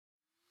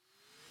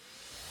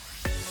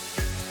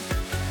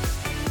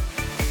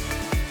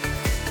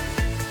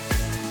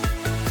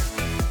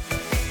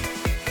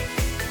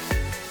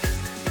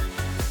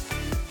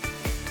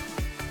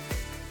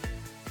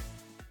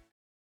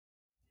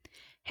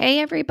Hey,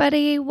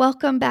 everybody.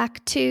 Welcome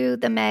back to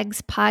the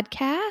Megs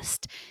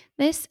podcast.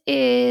 This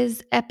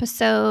is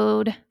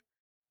episode,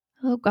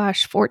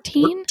 14.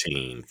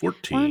 14. We're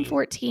on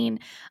 14.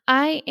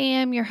 I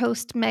am your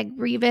host, Meg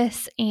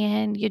Rivas,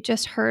 and you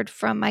just heard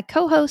from my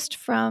co host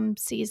from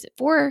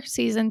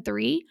season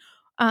 3,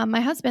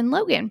 my husband,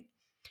 Logan.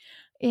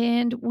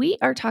 And we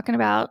are talking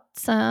about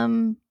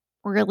some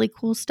really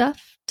cool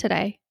stuff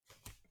today.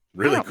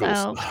 Really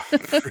cool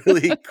stuff.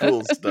 Really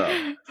cool stuff.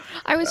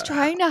 I was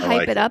trying to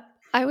hype it up.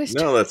 That's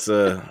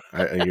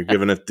you're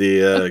giving it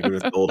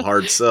the old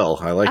hard sell.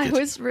 I like it. I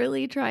was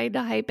really trying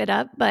to hype it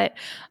up, but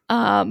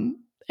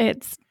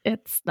it's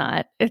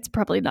not. It's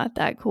probably not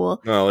that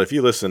cool. Well, if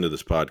you listen to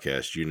this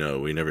podcast, you know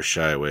we never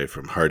shy away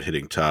from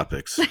hard-hitting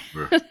topics.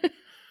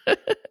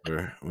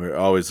 We're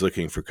always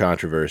looking for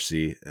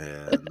controversy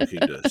and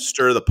looking to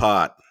stir the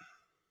pot.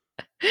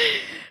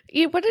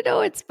 You want to know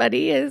what's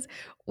funny is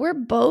we're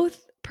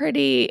both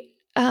pretty.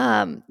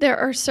 There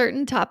are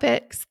certain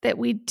topics that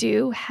we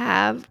do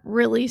have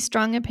really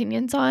strong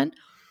opinions on,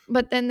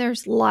 but then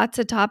there's lots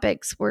of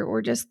topics where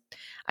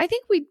I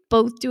think we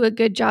both do a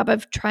good job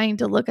of trying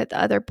to look at the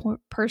other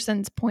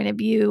person's point of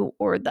view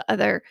or the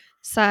other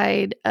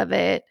side of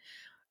it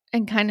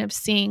and kind of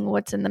seeing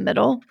what's in the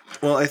middle.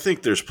 Well, I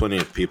think there's plenty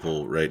of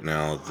people right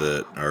now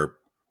that are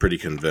pretty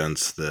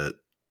convinced that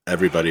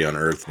everybody on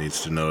earth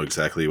needs to know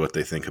exactly what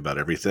they think about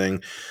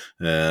everything.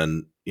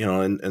 And,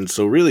 and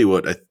so really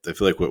what I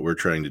feel like what we're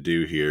trying to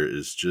do here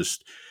is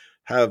just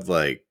have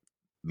like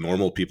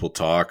normal people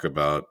talk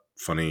about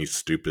funny,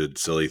 stupid,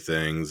 silly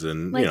things.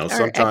 And, like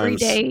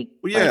sometimes,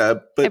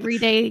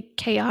 everyday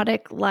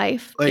chaotic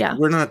life.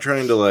 We're not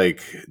trying to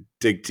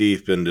dig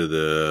deep into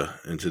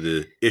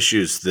the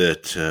issues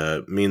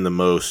that mean the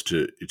most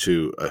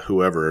to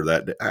whoever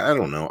that, I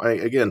don't know.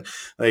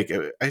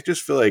 I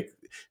just feel like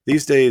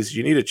these days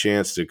you need a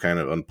chance to kind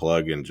of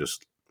unplug and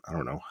just, I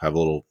don't know,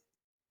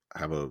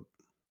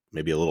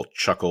 maybe a little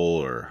chuckle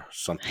or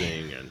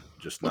something, and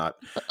just not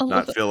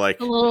feel like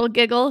a little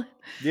giggle.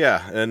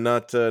 Yeah. And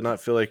not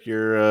feel like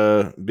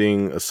you're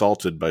being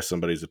assaulted by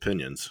somebody's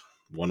opinions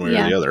one way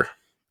or the other.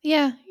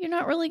 Yeah. You're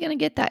not really going to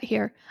get that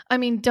here. I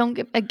mean, don't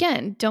get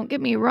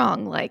me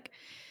wrong. Like,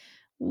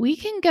 we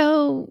can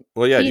go.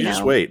 Well, yeah, you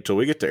just wait till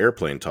we get to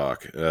airplane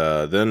talk.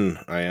 Then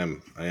I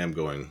am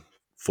going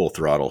full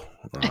throttle.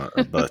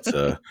 But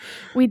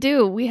we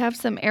do. We have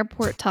some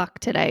airport talk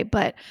today.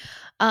 But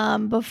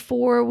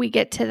before we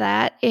get to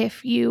that,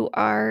 if you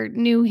are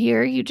new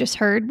here, you just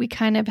heard we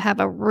kind of have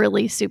a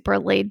really super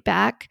laid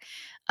back.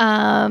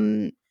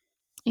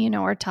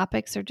 Our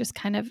topics are just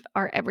kind of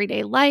our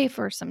everyday life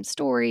or some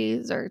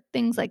stories or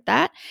things like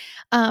that.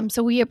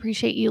 So we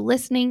appreciate you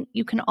listening.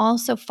 You can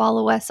also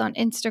follow us on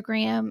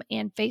Instagram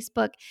and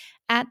Facebook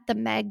at the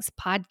Megs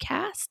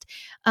Podcast.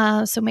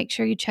 So make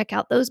sure you check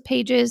out those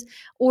pages.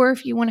 Or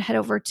if you want to head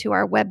over to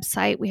our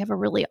website, we have a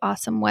really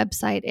awesome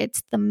website.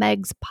 It's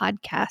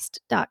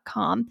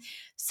themegspodcast.com.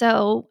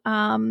 So,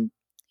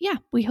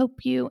 we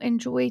hope you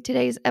enjoy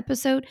today's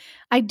episode.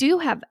 I do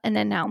have an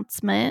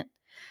announcement.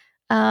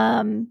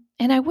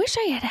 And I wish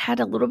I had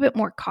a little bit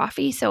more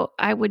coffee so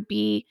I would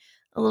be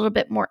a little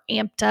bit more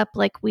amped up,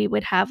 like we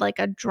would have like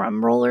a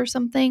drum roll or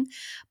something.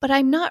 But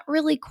I'm not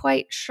really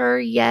quite sure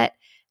yet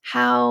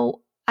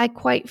how I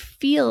quite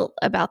feel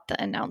about the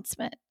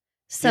announcement.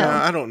 So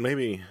yeah, I don't.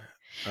 Maybe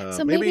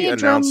maybe a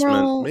drum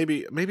roll.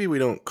 Maybe we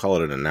don't call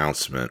it an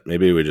announcement.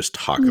 Maybe we just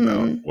talk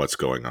about what's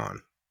going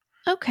on.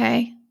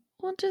 Okay.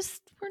 We're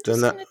just going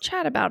to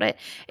chat about it.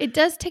 It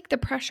does take the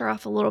pressure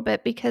off a little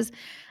bit because,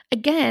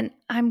 again,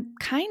 I'm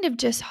kind of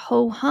just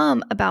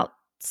ho-hum about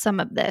some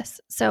of this.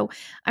 So,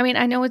 I mean,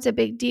 I know it's a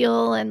big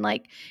deal, and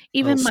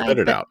even spit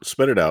it out.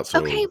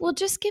 So. Okay, well,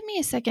 just give me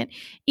a second.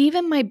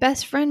 Even my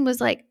best friend was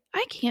like,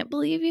 I can't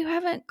believe you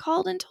haven't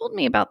called and told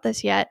me about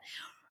this yet.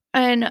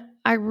 And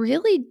I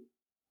really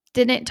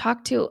didn't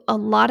talk to a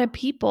lot of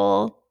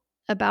people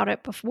about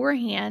it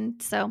beforehand.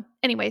 So,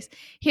 anyways,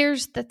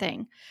 here's the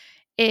thing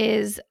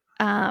is,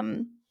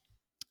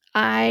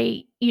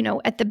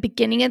 at the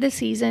beginning of the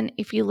season,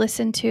 if you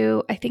listen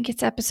to, I think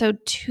it's episode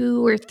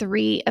 2 or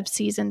 3 of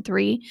season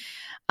 3,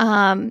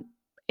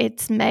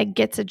 it's Meg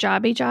Gets a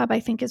Jobby Job, I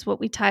think is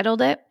what we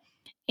titled it.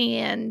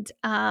 And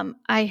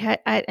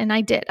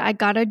I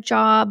got a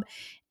job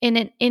in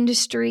an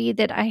industry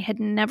that I had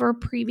never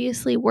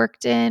previously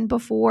worked in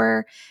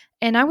before.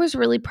 And I was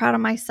really proud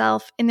of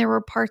myself. And there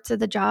were parts of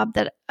the job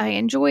that I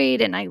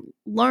enjoyed, and I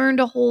learned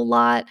a whole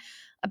lot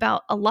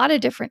about a lot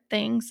of different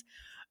things.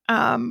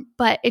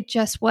 But it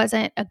just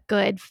wasn't a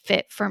good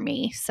fit for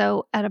me.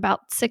 So at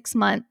about 6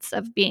 months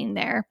of being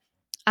there,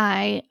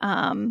 I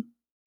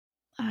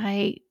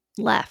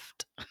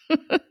left.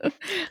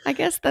 I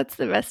guess that's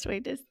the best way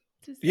to say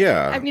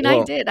yeah. it. I mean,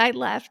 I did. I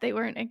left. They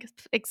weren't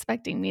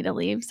expecting me to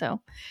leave.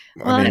 So,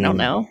 I don't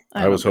know.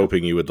 I was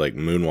hoping you would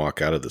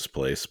moonwalk out of this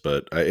place,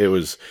 but it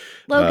was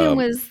Logan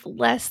was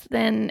less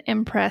than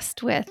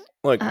impressed with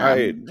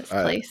this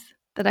place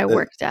that I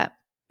worked at.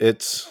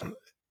 It's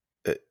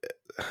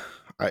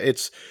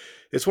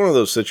it's one of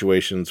those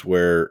situations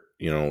where,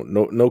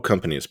 no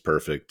company is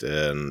perfect.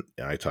 And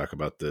I talk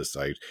about this.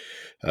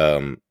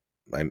 Um,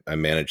 I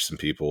manage some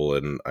people,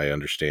 and I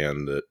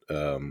understand that,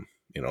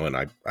 and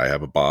I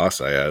have a boss,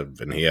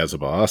 and he has a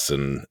boss.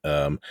 And,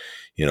 and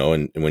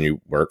when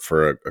you work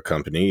for a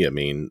company, I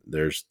mean,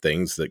 there's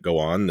things that go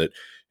on that,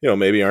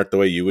 maybe aren't the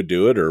way you would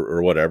do it,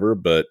 or whatever.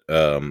 But,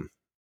 I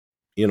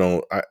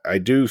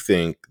do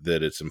think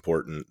that it's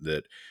important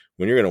that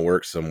when you're going to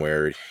work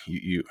somewhere,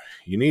 you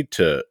need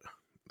to,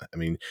 I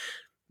mean,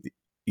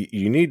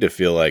 you need to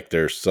feel like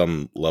there's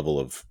some level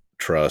of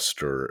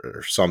trust,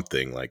 or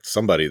something, like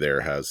somebody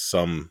there has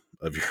some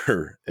of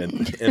your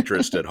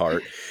interest at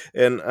heart.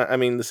 And I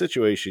mean, the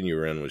situation you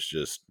were in was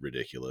just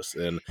ridiculous.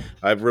 And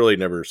I've really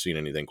never seen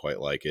anything quite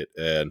like it.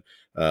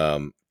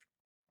 Um,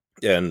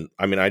 and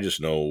I mean, I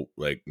just know,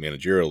 like,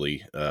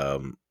 managerially,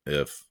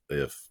 if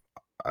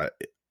I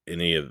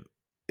any of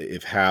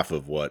if half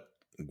of what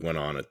went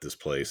on at this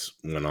place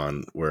went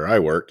on where I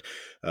worked,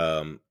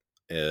 um,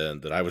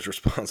 and that I was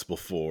responsible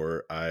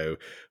for, I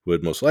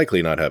would most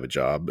likely not have a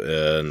job,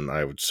 and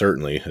I would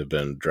certainly have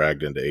been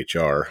dragged into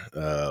HR,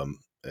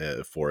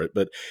 for it.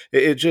 But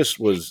it just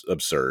was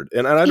absurd,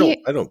 and I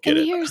don't get And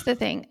it. here's the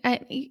thing,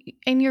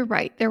 and you're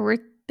right. There were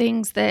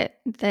things that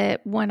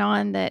went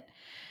on that,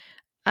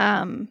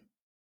 um,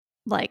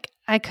 like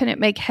I couldn't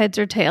make heads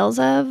or tails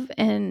of,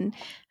 and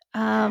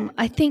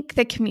I think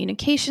the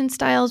communication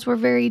styles were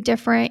very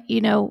different.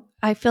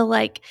 I feel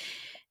like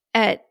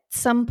at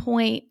some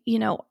point,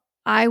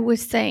 I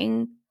was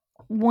saying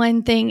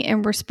one thing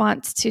in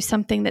response to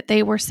something that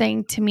they were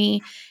saying to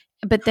me,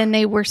 but then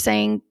they were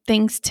saying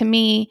things to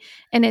me,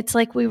 and it's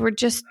like we were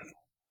just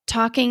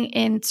talking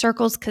in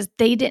circles because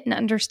they didn't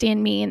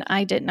understand me and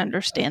I didn't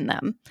understand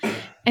them.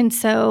 And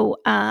so,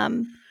 so I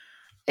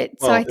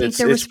Well, think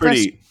there was it's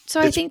pretty.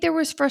 I It's think there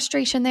was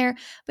frustration there.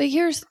 But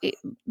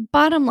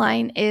bottom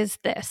line is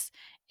this: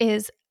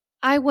 is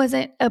I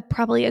wasn't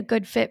probably a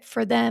good fit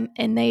for them,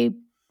 and they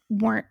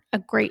weren't a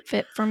great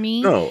fit for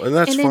me. No, and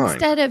that's And fine.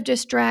 instead of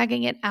just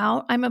dragging it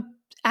out,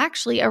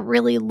 actually a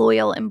really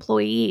loyal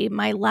employee.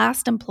 My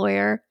last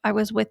employer, I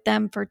was with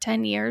them for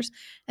 10 years,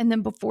 and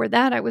then before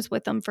that, I was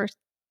with them for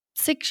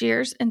 6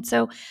 years. And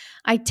so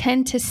I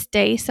tend to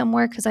stay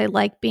somewhere because I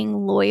like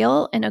being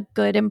loyal and a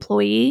good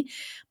employee.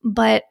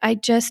 But I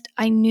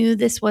knew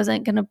this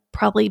wasn't going to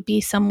probably be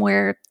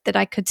somewhere that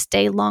I could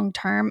stay long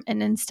term.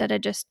 And instead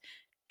of just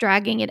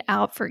dragging it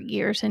out for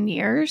years and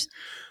years,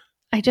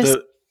 I just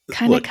the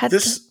kind of Look, cut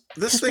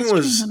the strings on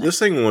it. this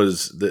thing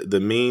was the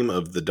meme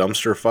of the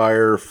dumpster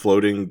fire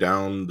floating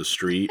down the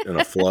street in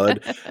a flood.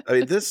 I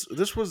mean,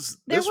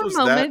 There were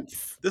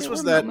moments. this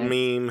was that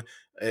meme,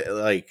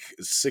 like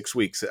 6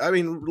 weeks, I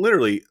mean,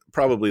 literally,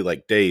 probably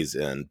like days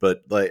in.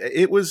 But like,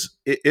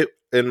 it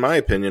in my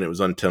opinion, it was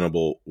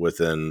untenable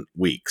within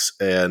weeks.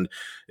 And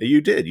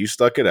you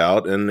stuck it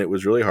out, and it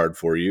was really hard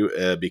for you,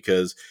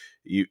 because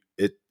it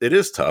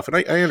is tough. And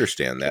I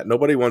understand that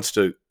nobody wants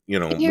to,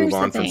 move Here's the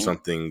on from thing.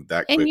 something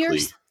that And quickly.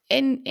 yours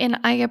and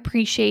I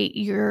appreciate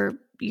your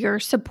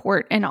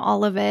support and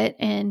all of it.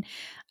 And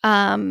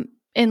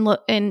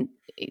look, and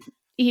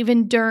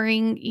even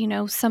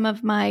during, some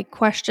of my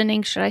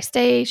questioning, should I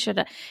stay? Should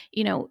I,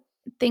 you know,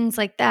 things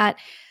like that.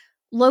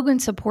 Logan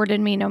supported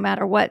me no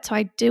matter what. So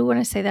I do want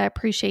to say that I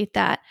appreciate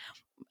that.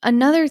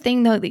 Another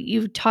thing though that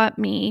you've taught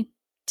me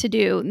to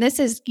do, and this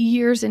is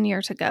years and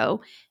years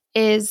ago,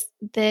 is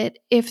that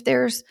if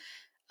there's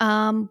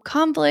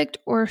conflict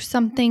or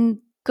something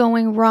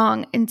going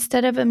wrong,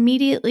 instead of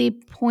immediately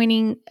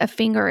pointing a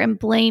finger and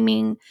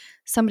blaming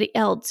somebody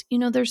else,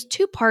 there's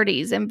two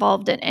parties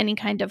involved in any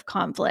kind of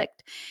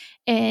conflict.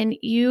 And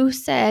you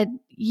said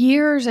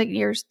years and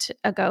years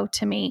ago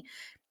to me,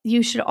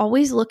 you should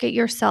always look at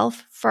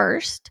yourself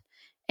first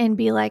and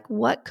be like,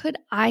 what could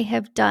I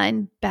have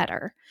done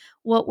better?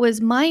 What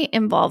was my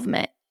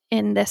involvement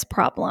in this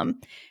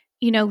problem?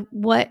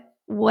 What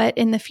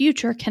in the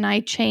future can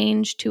I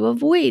change to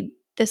avoid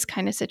this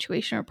kind of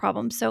situation or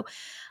problem? So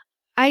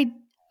I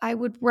I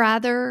would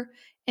rather,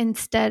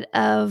 instead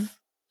of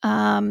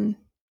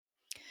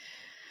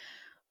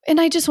and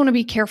I just want to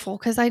be careful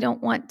because I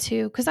don't want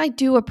to, because I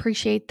do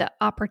appreciate the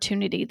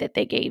opportunity that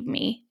they gave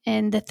me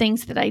and the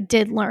things that I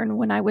did learn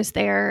when I was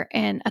there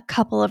and a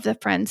couple of the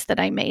friends that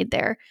I made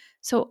there.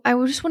 So I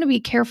would just want to be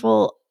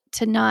careful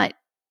to not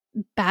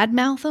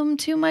badmouth them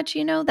too much.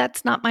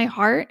 That's not my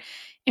heart.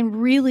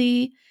 And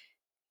really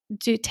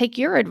to take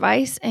your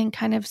advice and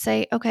kind of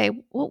say, okay,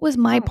 what was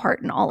my Oh,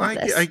 part in all of I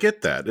this?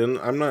 get that, and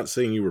I'm not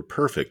saying you were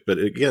perfect, but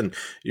again,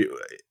 you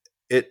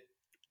it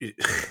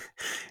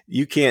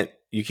you can't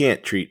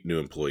treat new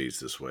employees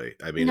this way.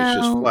 I mean, it's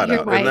just No, flat you're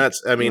out. And right.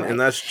 that's, I You're mean, and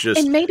right. that's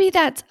just, And maybe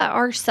that's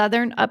our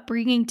Southern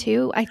upbringing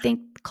too. I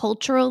think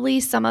culturally,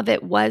 some of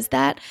it was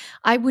that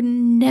I would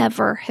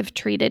never have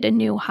treated a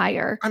new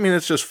hire. I mean,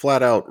 it's just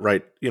flat out,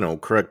 right,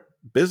 correct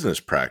business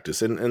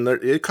practice. And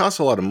it costs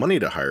a lot of money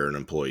to hire an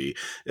employee.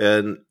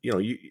 And,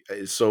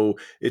 so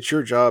it's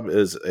your job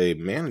as a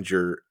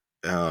manager,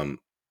 um,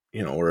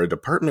 or a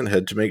department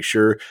head, to make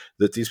sure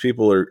that these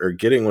people are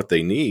getting what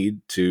they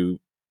need to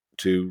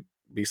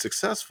be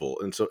successful.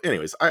 And so,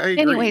 anyways, I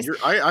agree. Anyways,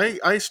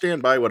 I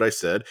stand by what I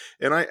said,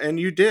 and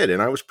you did,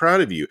 and I was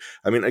proud of you.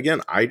 I mean,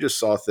 again, I just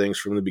saw things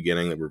from the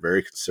beginning that were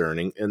very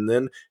concerning, and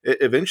then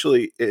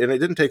eventually, and it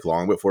didn't take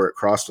long before it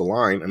crossed a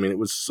line. I mean, it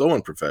was so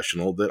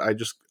unprofessional that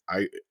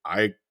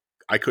I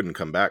I couldn't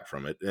come back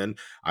from it. And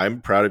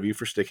I'm proud of you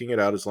for sticking it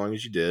out as long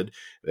as you did.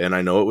 And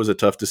I know it was a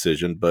tough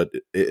decision, but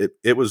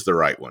it was the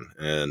right one.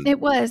 And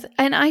it was.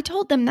 And I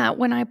told them that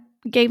when I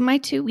gave my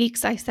 2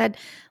 weeks, I said,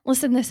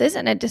 listen, this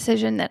isn't a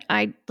decision that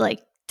I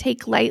like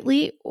take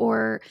lightly,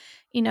 or,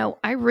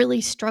 I really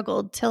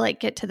struggled to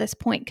like get to this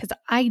point because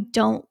I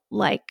don't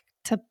like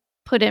to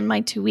put in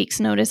my 2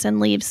 weeks notice and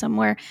leave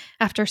somewhere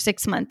after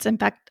 6 months. In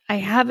fact, I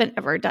haven't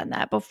ever done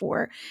that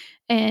before.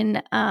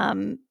 And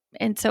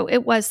so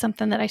it was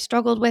something that I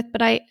struggled with,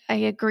 but I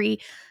agree.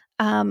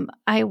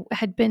 I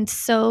had been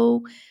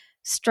so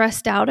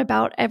stressed out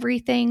about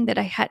everything that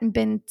I hadn't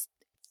been,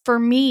 for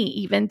me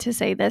even to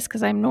say this,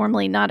 because I'm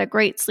normally not a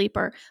great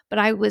sleeper, but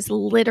I was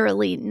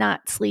literally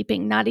not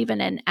sleeping, not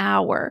even an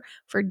hour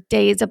for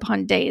days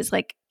upon days,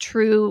 like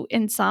true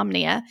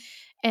insomnia.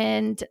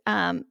 And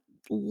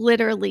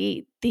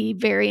literally the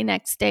very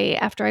next day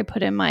after I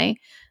put in my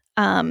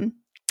um,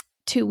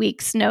 2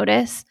 weeks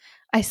notice,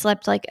 I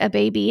slept like a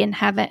baby and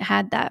haven't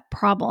had that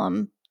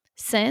problem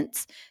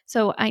since.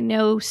 So I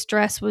know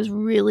stress was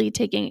really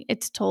taking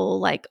its toll,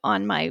 like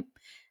on my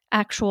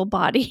actual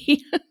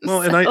body.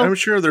 well, and So I'm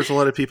sure there's a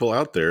lot of people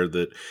out there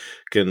that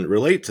can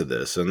relate to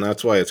this, and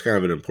that's why it's kind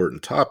of an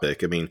important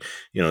topic. I mean,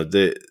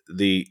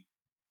 the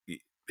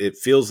it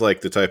feels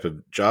like the type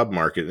of job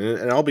market,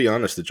 and I'll be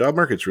honest, the job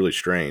market's really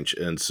strange,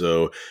 and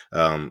so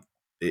um,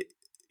 it,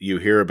 you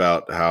hear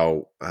about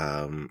how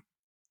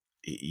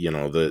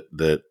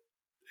that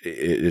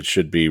it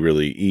should be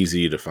really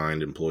easy to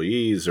find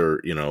employees,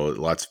 or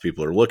lots of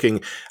people are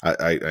looking.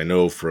 I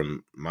know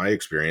from my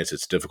experience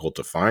it's difficult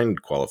to find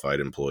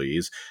qualified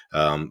employees,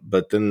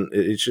 but then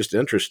it's just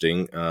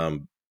interesting,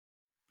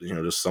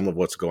 just some of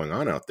what's going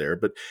on out there.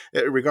 But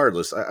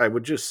regardless, I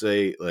would just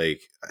say,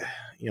 like,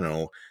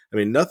 I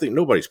mean,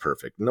 nobody's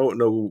perfect.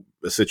 No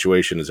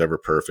situation is ever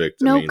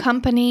perfect. I no mean,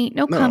 company,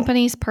 no no,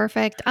 company's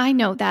perfect. I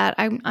know that.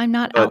 I'm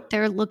not but out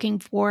there looking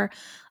for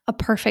a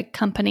perfect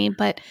company,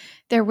 but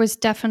there was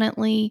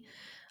definitely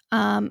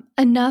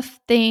enough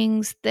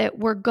things that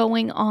were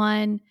going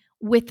on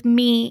with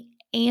me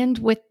and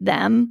with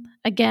them.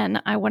 Again,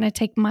 I want to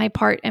take my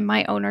part and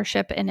my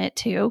ownership in it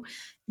too.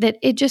 That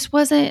it just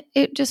wasn't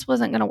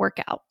going to work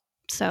out.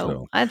 So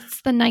so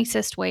that's the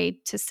nicest way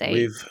to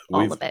say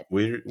all of it.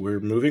 we're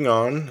moving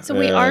on, So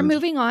we are and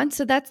moving on.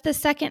 So that's the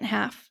second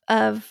half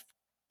of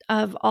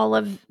all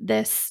of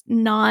this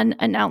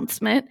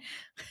non-announcement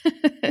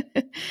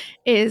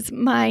is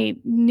my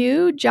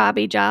new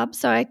jobby job.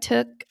 So I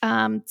took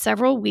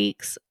several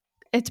weeks.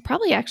 It's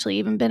probably actually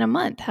even been a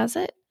month, has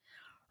it?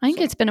 I think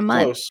so it's been a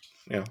month. close.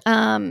 Yeah.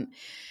 Um,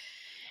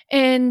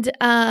 and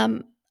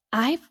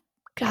I've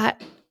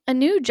got a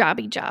new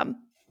jobby job,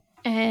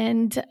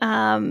 and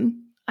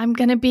I'm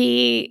gonna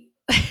be.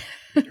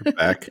 You're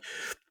back.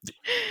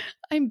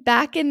 I'm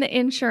back in the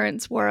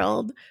insurance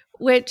world,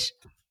 which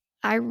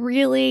I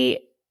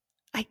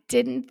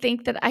didn't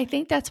think that. I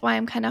think that's why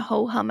I'm kind of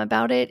ho hum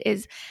about it.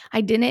 Is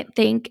I didn't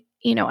think,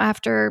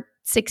 after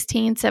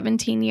 16,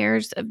 17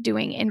 years of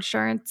doing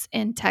insurance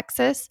in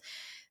Texas,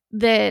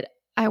 that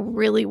I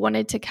really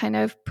wanted to kind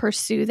of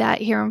pursue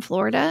that here in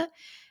Florida.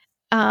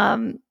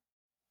 Um,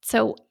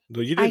 so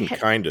Well, you I didn't had,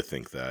 kind of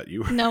think that.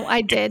 no,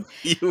 I did.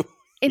 You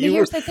And you were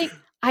here's the thing.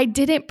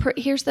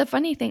 Here's the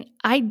funny thing.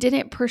 I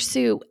didn't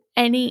pursue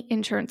any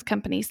insurance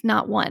companies,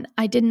 not one.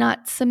 I did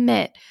not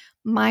submit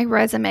my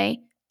resume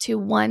to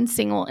one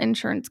single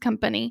insurance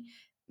company.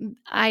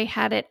 I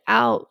had it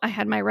out. I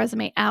had my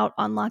resume out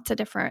on lots of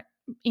different,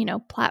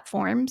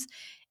 platforms.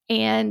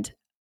 And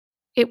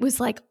it was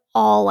like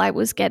all I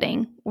was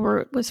getting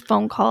was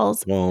phone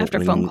calls Well, after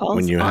phone when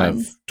calls you have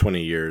on.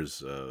 20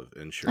 years of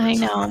I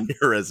insurance on know.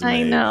 your I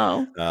resume,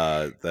 know.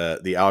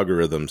 the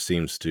algorithm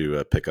seems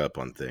to pick up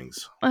on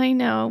things. I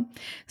know.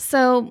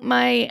 So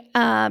my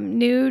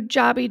new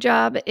jobby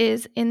job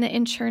is in the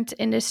insurance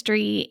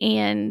industry,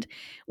 and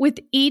with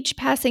each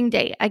passing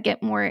day, I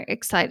get more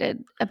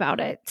excited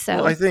about it.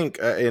 Well, I So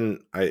think,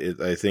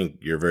 I think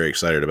you're very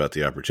excited about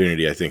the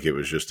opportunity. I think it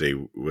was just a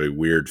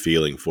weird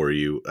feeling for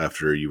you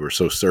after you were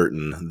so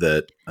certain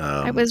that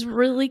I was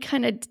really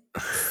kind of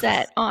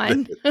set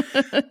on.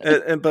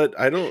 but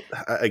I don't.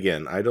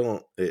 Again, I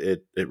don't.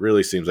 It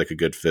really seems like a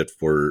good fit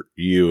for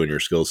you and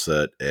your skill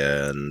set,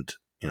 and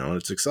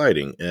it's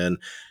exciting, and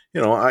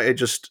I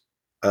just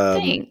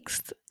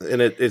Thanks.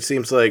 and it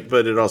seems like,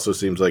 but it also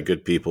seems like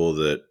good people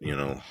that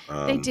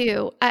They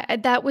do.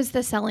 That was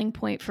the selling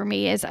point for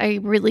me. Is I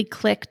really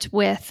clicked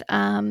with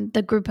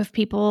the group of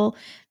people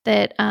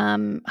that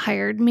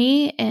hired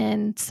me,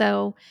 and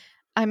so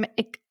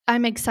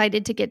I'm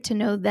excited to get to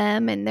know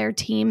them and their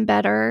team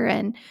better.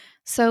 And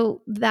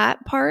so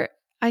that part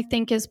I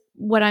think is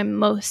what I'm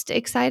most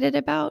excited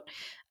about.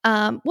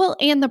 Well,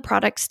 and the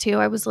products too.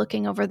 I was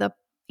looking over the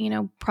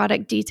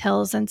product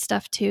details and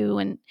stuff too,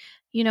 and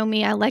you know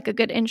me, I like a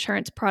good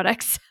insurance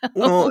product.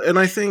 Well, So and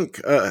I think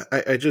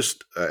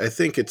I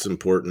think it's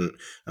important,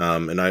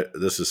 and I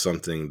this is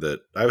something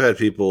that I've had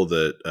people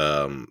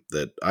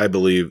that I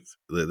believe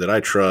that I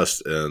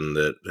trust and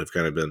that have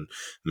kind of been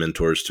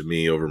mentors to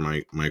me over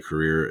my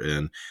career,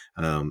 and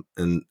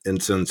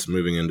since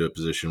moving into a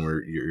position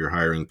where you're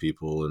hiring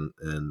people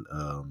and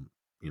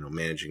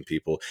managing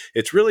people,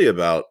 it's really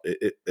about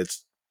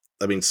it's.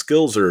 I mean,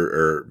 skills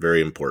are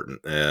very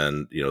important,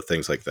 and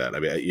things like that. I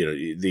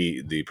mean,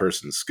 the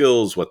person's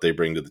skills, what they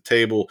bring to the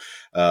table,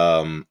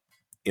 um,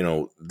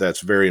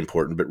 that's very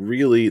important. But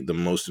really, the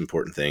most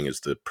important thing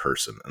is the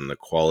person and the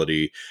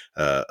quality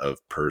of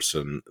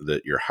person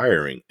that you're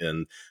hiring,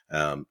 and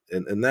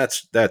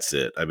that's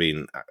it. I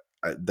mean.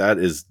 That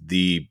is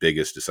the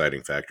biggest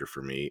deciding factor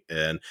for me,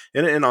 and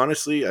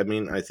honestly, I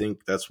mean, I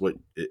think that's what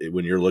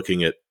when you're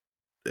looking at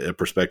a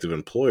prospective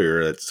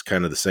employer, that's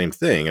kind of the same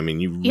thing. I mean,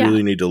 you yeah,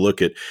 really need to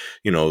look at,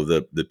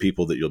 the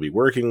people that you'll be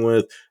working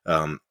with.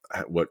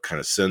 What kind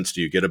of sense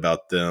do you get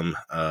about them?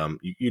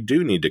 You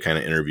do need to kind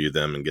of interview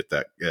them and get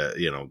that,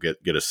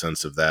 get a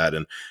sense of that,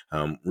 and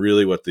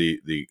really what the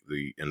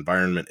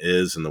environment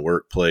is in the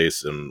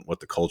workplace and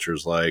what the culture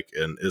is like,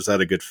 and is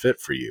that a good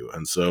fit for you?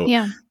 And so,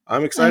 yeah,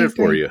 I'm I excited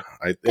for agree. you.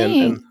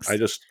 And I Thanks.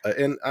 just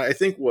and I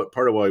think what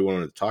part of why we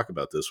wanted to talk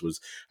about this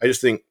was I just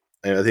think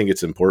and I think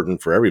it's important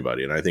for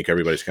everybody. And I think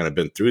everybody's kind of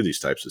been through these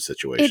types of It it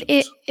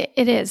situations.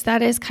 it is.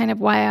 That is kind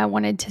of why I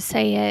wanted to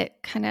say it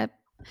kind of.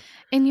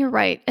 And you're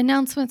right.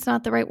 Announcement's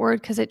not the right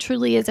word because it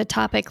truly is a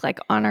topic like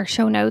on our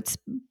show notes.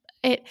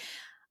 It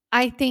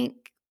I think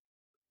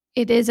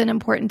it is an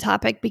important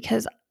topic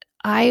because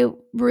I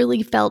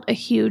really felt a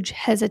huge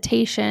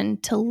hesitation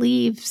to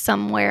leave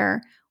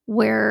somewhere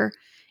where,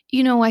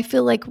 I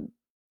feel like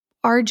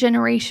our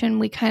generation,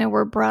 we kind of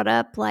were brought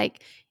up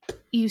like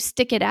you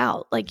stick it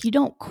out, like you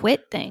don't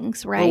quit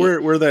things, Well,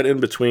 right? we're that in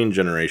between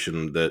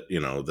generation that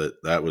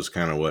that was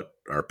kind of what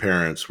our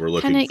parents were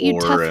Kind looking of you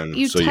for, tough and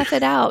you so you tough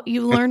it out.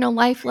 You learn a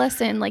life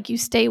lesson, like you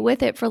stay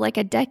with it for like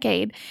a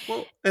decade.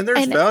 well, and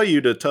there's And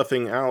value to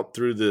toughing out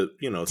through the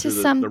to through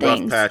some the rough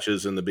things,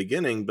 patches in the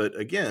beginning. But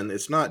again,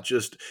 it's not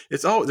just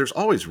it's all there's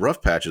always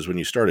rough patches when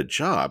you start a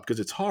job because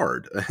it's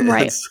hard, and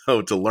right.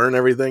 so to learn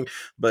everything.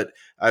 But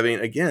I mean,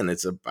 again,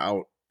 it's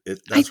about it.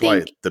 I That's why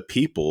think the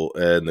people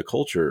and the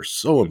culture are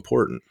so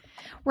important.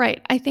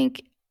 Right. I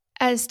think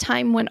as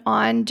time went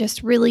on,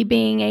 just really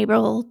being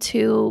able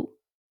to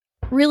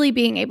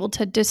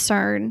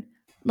discern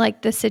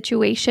like the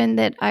situation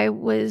that I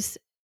was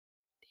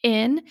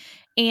in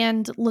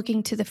and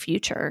looking to the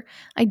future.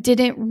 I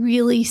didn't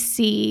really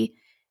see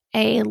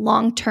a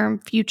long-term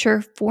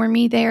future for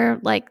me there.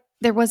 Like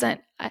there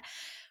wasn't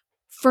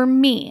for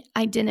me,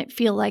 I didn't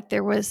feel like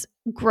there was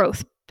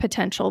growth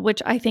potential,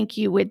 which I think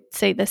you would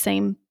say the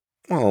same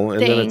Well,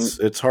 and then thing.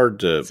 it's hard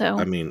to I So,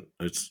 mean,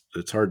 it's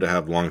hard to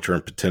have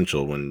long-term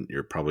potential when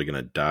you're probably going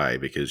to die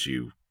because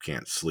you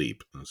can't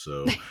sleep.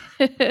 So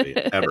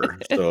ever.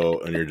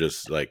 So and you're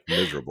just like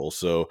miserable.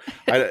 So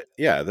I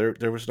yeah,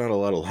 there was not a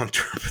lot of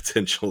long-term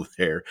potential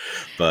there,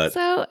 but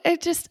So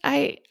it just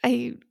I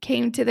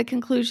came to the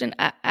conclusion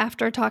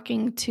after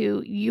talking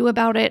to you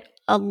about it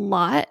a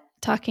lot,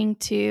 talking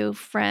to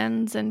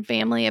friends and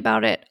family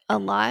about it a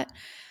lot.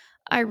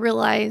 I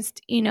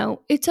realized,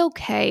 it's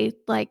okay.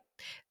 Like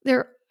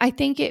I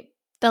think it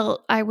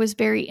felt I was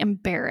very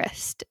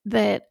embarrassed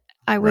that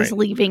I was right.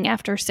 leaving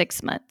after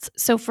 6 months.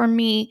 So for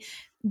me,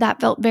 that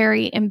felt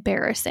very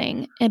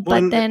embarrassing. Well,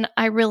 But then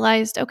I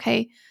realized,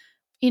 okay,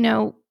 you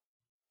know,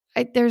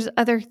 there's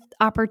other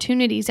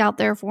opportunities out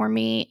there for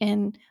me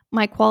and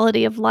my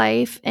quality of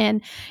life.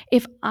 And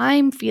if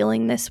I'm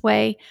feeling this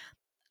way,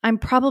 I'm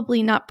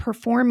probably not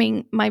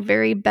performing my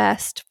very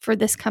best for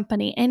this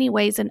company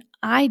anyways. And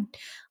I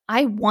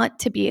want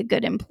to be a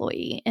good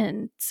employee.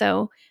 And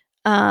so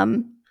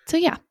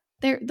yeah,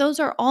 those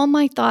are all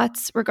my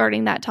thoughts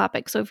regarding that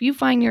topic. So if you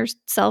find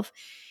yourself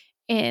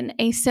in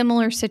a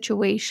similar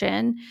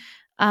situation,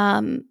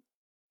 um,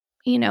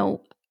 you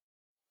know,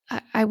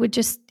 I would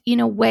just,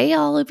 weigh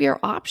all of your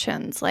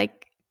options.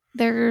 Like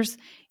there's, it's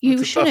you a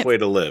tough shouldn't, way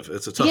to live.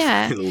 It's a tough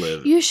yeah, way to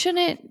live. you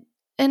shouldn't.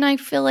 And I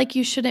feel like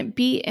you shouldn't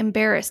be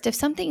embarrassed. If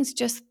something's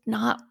just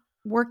not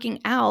working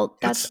out,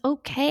 that's It's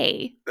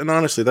okay. and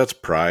honestly, that's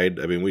pride.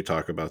 I mean, we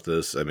talk about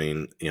this. I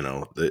mean,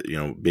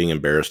 being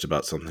embarrassed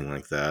about something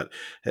like that.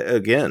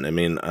 Again, I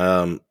mean,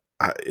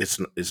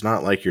 it's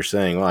not like you're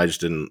saying, "Well, I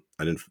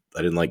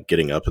didn't like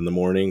getting up in the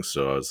morning,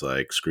 so I was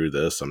like, screw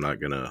this. I'm not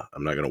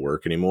gonna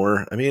work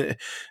anymore." I mean,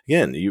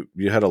 again, you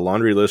had a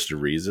laundry list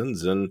of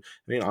reasons, and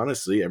I mean,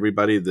 honestly,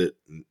 everybody that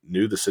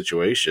knew the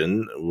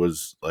situation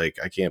was like,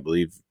 "I can't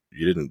believe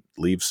you didn't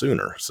leave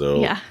sooner."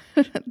 So, Yeah,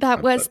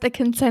 that was but the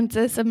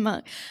consensus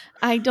among.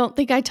 I don't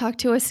think I talked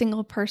to a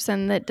single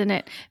person that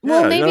didn't.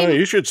 Well, yeah, maybe,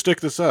 you should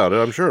stick this out.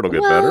 I'm sure it'll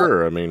get well,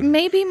 better. I mean,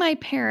 maybe my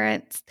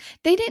parents,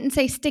 they didn't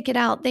say stick it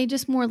out. They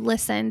just more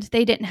listened.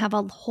 They didn't have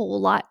a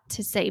whole lot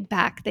to say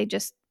back. They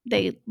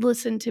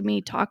listened to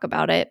me talk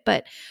about it.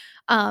 But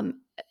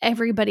um,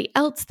 everybody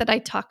else that I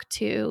talked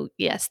to,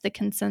 yes, the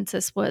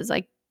consensus was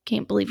I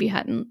can't believe you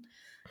hadn't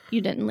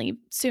you didn't leave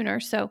sooner.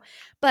 So,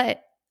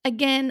 but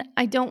again,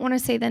 I don't want to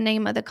say the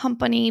name of the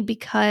company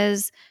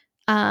because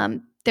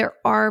there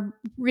are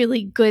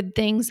really good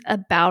things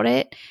about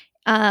it.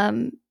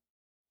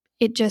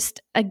 It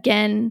just,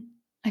 again,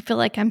 I feel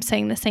like I'm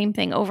saying the same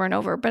thing over and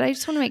over, but I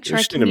just want to make We sure I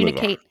just need to move on.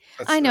 communicate.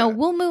 That's I know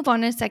we'll move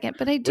on in a second,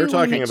 but I we're do want to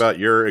talking make sure. about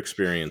your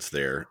experience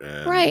there,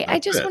 and Right. I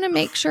that's just it. want to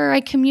make sure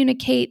I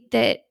communicate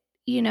that,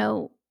 you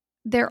know,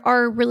 there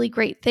are really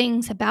great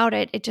things about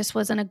it. It just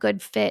wasn't a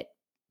good fit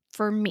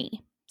for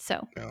me.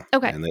 So, No,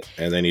 okay.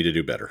 and they need to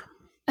do better.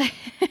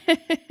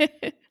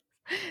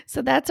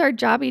 So that's our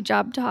jobby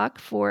job talk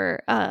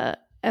for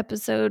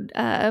episode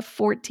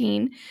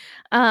 14.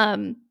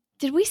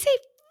 Did we say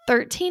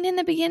 13 in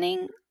the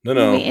beginning No,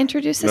 when we no,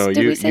 introduced this? no.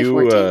 Did You we say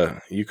 14?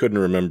 you couldn't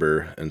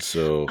remember, and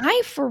so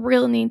I for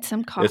real need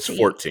some it's coffee.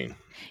 14.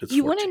 It's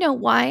You want to 14. know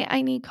why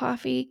I need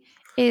coffee?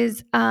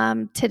 Is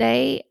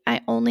Today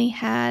I only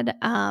had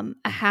a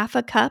half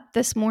a cup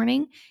this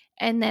morning,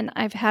 and then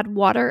I've had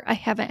water. I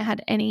haven't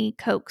had any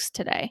Cokes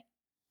today.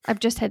 I've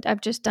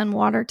just done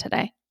water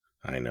today.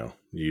 I know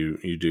you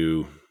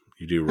do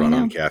I run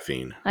on know.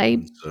 caffeine, I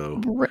and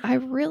so I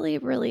really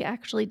really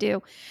actually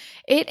do.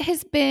 It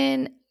has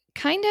been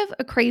kind of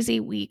a crazy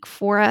week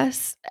for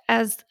us.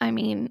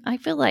 I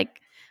feel like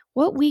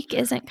what week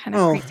isn't kind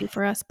of well, crazy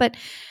for us, but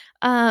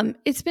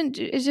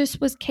it just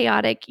was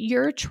chaotic.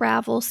 Your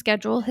travel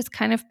schedule has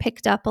kind of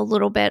picked up a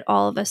little bit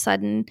all of a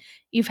sudden.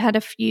 You've had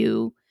a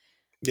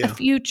yeah.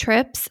 few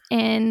trips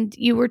and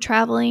you were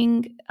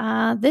traveling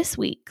this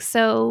week.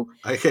 So,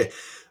 Okay,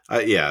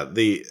 yeah.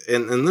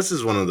 And this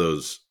is one of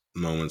those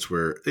moments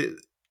where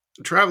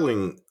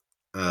traveling,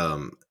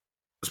 um,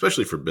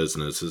 especially for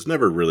business, has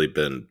never really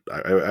been.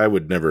 I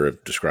would never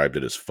have described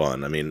it as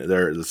fun. I mean,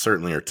 there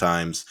certainly are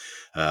times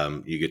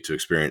you get to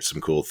experience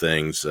some cool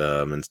things,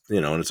 and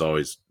and it's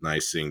always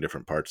nice seeing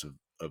different parts of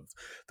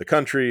the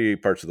country,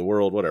 parts of the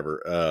world,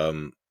 whatever.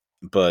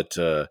 But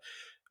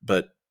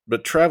but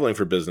but traveling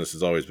for business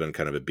has always been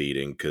kind of a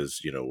beating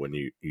because when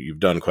you've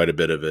done quite a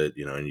bit of it,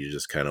 and you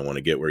just kind of want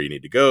to get where you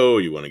need to go,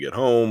 you want to get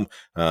home,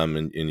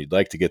 and you'd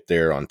like to get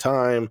there on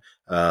time.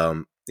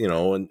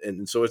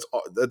 And so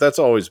that's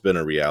always been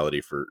a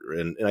reality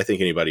and I think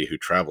anybody who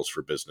travels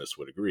for business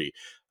would agree.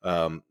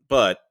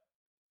 But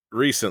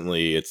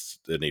recently it's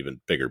an even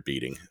bigger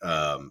beating.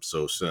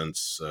 So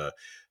since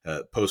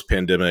post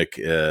pandemic,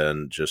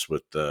 and just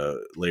with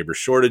the labor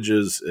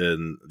shortages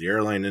in the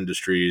airline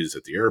industries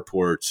at the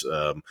airports,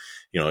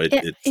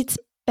 it's it's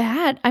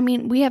bad. I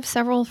mean, we have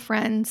several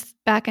friends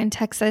back in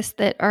Texas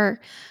that are,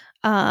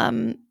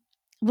 um,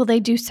 well, they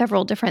do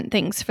several different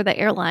things for the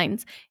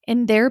airlines,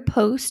 and their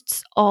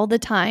posts all the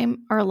time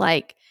are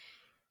like,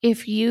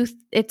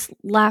 it's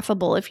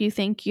laughable if you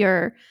think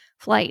your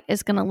flight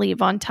is going to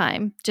leave on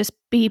time. Just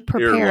be you're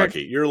prepared.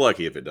 lucky. You're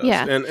lucky if it does.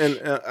 Yeah.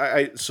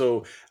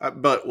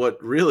 But what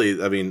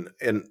really, I mean,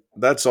 and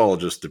that's all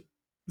just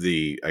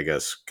the I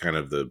guess kind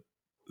of the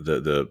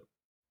the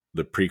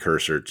the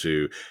precursor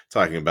to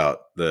talking about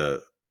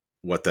the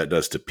what that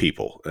does to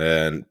people,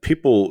 and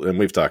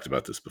we've talked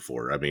about this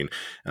before. I mean,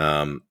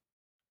 um,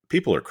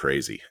 people are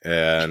crazy,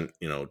 and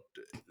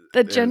The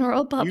and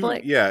general you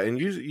public. yeah and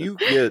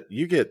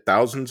you get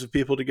thousands of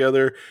people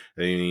together.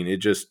 I mean, it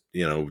just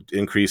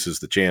increases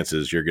the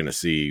chances you're going to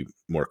see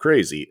more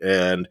crazy.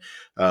 And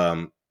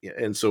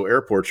so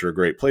airports are a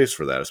great place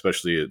for that,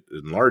 especially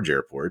in large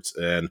airports.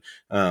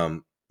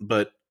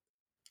 But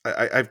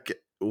I've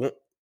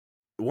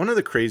one of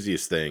the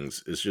craziest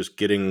things is just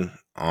getting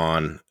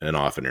on and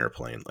off an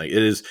airplane. Like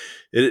it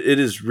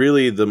is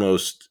really the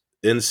most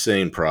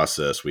insane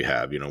process we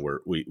have. Where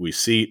we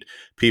seat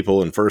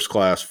people in first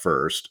class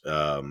first,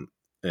 and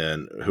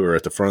who are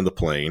at the front of the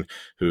plane.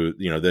 Who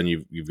then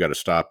you've got to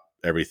stop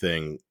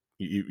everything.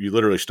 You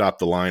literally stop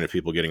the line of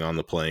people getting on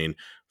the plane.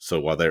 So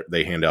while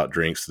they hand out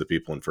drinks to the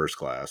people in first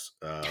class.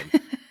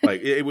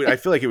 Like I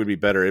feel like it would be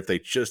better if they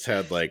just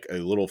had like a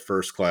little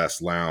first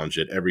class lounge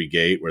at every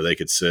gate where they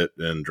could sit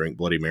and drink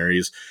Bloody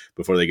Marys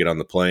before they get on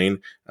the plane,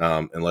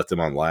 and let them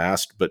on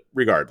last. But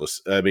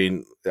regardless, I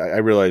mean, I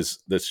realize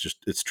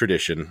it's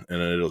tradition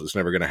and it's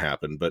never going to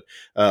happen. But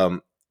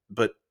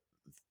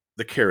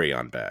the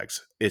carry-on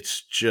bags,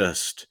 it's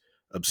just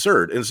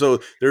absurd. And so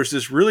there's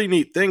this really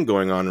neat thing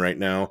going on right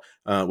now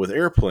with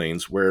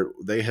airplanes where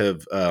they've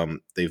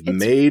It's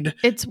made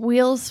it's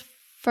wheels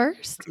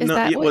first. Is no,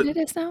 that yeah, what it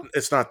is now?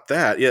 it's not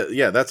that. Yeah,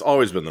 yeah, that's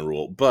always been the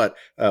rule. But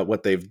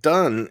what they've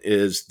done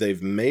is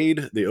they've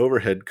made the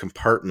overhead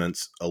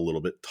compartments a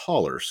little bit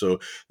taller, so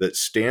that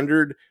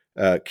standard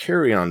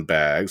carry-on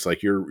bags,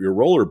 like your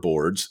roller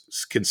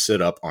boards, can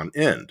sit up on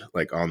end,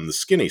 like on the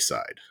skinny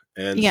side.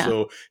 And Yeah.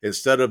 so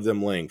instead of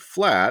them laying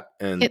flat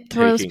and It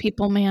throws taking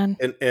people, man.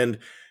 and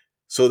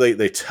so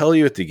they tell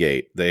you at the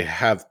gate, they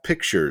have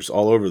pictures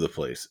all over the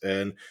place,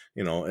 and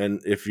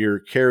if you're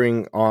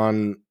carrying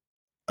on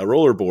a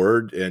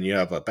rollerboard and you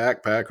have a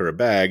backpack or a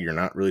bag, you're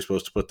not really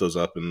supposed to put those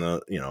up in the,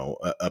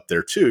 up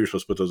there too. You're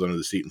supposed to put those under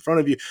the seat in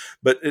front of you,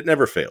 but it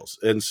never fails.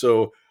 And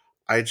so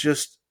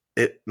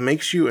it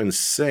makes you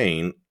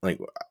insane. Like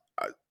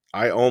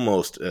I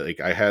almost like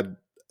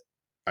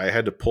I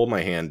had to pull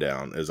my hand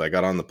down as I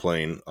got on the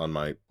plane on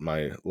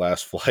my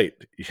last flight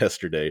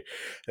yesterday,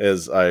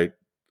 as I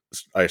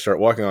start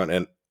walking on,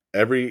 and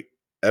every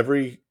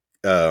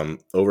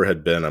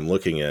overhead bin I'm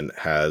looking in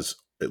has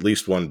at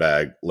least one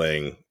bag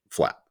laying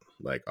flat,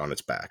 like on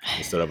its back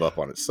instead of up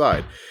on its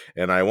side.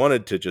 And I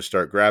wanted to just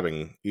start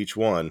grabbing each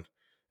one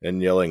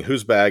and yelling,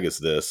 "Whose bag is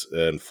this?"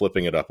 and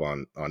flipping it up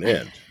on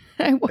end.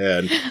 I, w-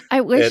 And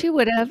I wish and you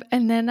would have.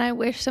 And then I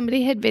wish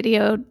somebody had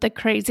videoed the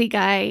crazy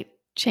guy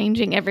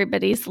changing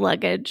everybody's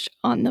luggage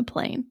on the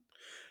plane.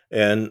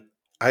 and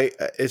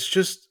it's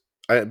just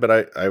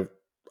I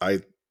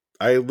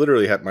I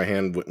literally had my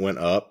hand went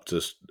up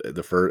just at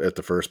the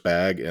first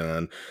bag,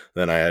 and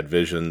then I had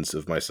visions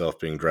of myself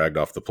being dragged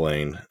off the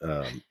plane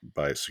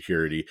by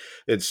security,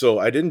 and so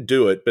I didn't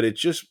do it. But it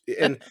just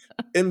and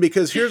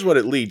because here's what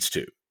it leads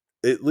to: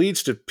 it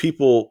leads to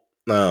people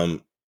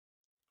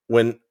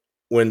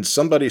when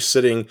somebody's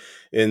sitting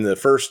in the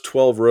first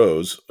 12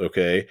 rows,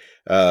 okay,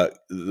 but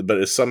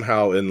is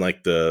somehow in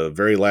like the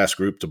very last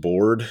group to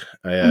board,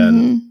 and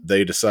Mhm.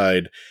 they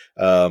decide,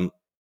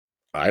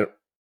 I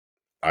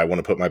I want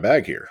to put my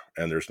bag here,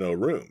 and there's no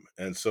room.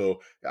 And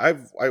so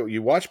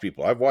you watch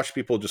people. I've watched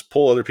people just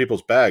pull other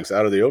people's bags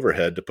out of the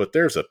overhead to put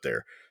theirs up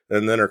there,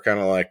 and then are kind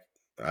of like,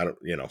 I don't,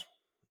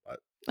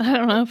 I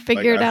don't know. like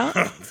Figure it out.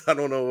 I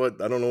don't know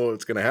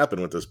what's going to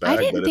happen with this I bag,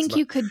 didn't but it's think not.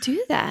 you could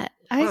do that.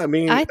 Well, I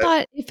mean, I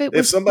thought if it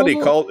was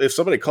full, if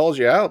somebody calls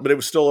you out, but it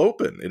was still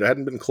open, it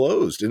hadn't been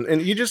closed, and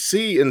you just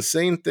see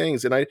insane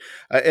things, and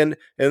and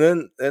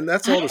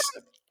that's I all don't.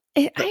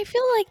 this. I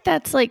feel like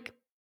that's like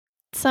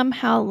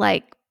somehow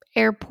like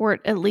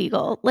airport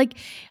illegal. Like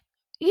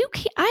you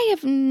can't, I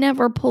have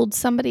never pulled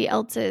somebody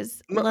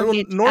else's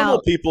luggage Normal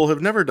out. people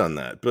have never done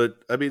that, but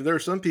I mean, there are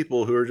some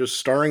people who are just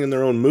starring in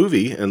their own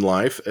movie in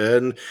life,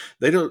 and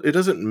they don't. It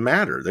doesn't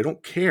matter. They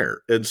don't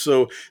care, and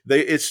so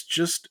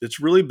it's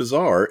really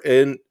bizarre,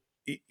 and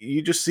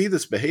you just see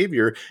this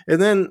behavior,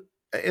 and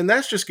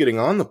that's just getting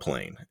on the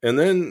plane, and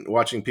then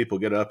watching people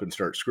get up and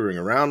start screwing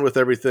around with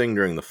everything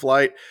during the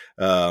flight.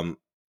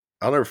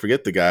 I'll never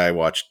forget the guy I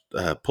watched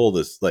pull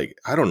this, like,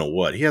 I don't know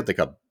what he had, like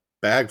a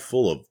bag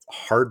full of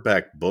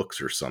hardback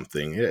books or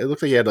something. It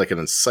looked like he had like an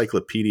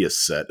encyclopedia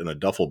set in a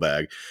duffel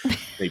bag.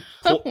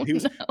 Oh He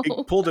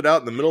no. pulled it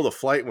out in the middle of the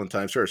flight one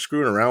time, started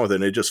screwing around with it,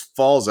 and it just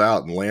falls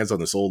out and lands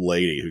on this old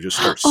lady who just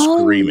starts Oh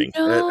screaming.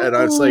 And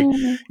I was like,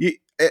 no. you,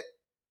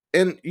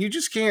 and you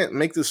just can't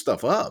make this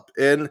stuff up.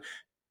 And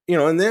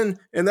and then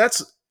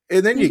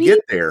you Maybe you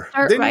get there,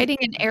 start writing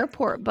an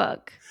airport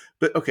book.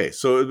 but okay,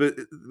 so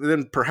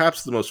then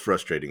perhaps the most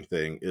frustrating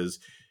thing is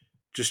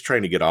just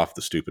trying to get off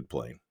the stupid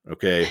plane.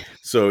 Okay.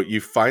 So you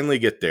finally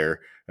get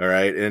there. All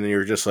right. And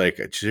you're just like,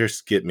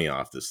 just get me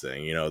off this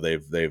thing.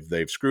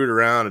 They've screwed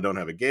around and don't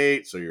have a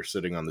gate. So you're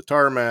sitting on the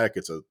tarmac.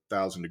 It's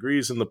 1,000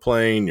 degrees in the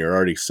plane. You're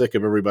already sick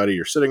of everybody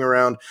you're sitting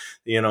around,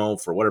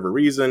 for whatever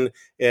reason.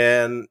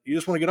 And you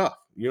just want to get off.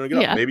 You want to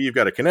get off. Yeah. Maybe you've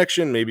got a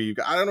connection. Maybe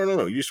I don't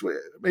know.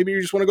 Maybe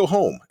you just want to go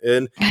home.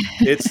 And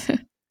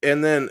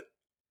and then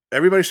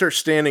everybody starts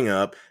standing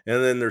up,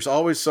 and then there's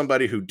always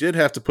somebody who did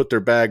have to put their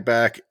bag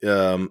back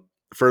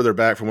further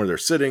back from where they're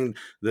sitting,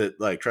 that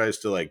like tries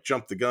to like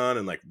jump the gun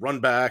and like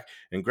run back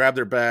and grab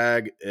their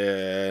bag,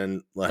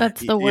 and like, That's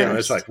the it's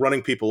worst. like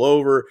running people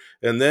over.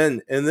 And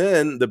then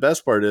the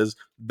best part is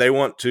they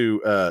want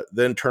to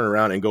then turn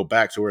around and go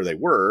back to where they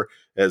were,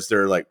 as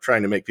they're like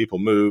trying to make people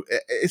move.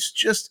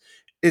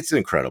 It's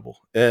incredible,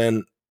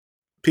 and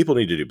people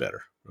need to do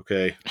better.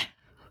 Okay,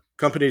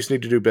 companies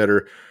need to do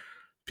better.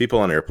 People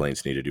on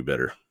airplanes need to do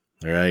better.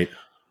 All right.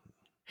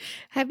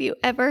 Have you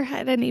ever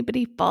had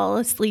anybody fall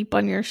asleep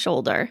on your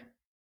shoulder?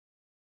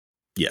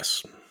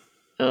 Yes.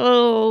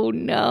 Oh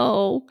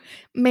no.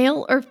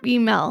 Male or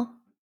female?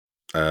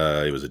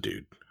 It was a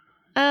dude.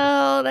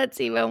 Oh, that's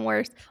even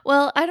worse.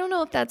 Well, I don't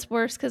know if that's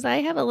worse because I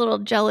have a little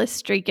jealous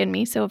streak in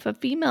me. So if a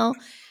female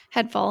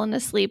had fallen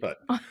asleep But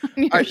on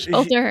your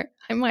shoulder,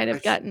 I might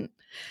have gotten.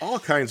 all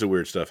kinds of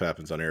weird stuff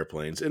happens on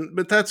airplanes,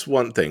 but that's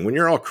one thing. When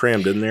you're all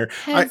crammed in there,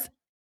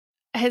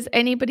 Has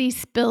anybody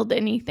spilled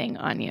anything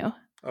on you?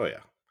 oh yeah,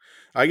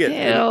 I get.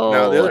 And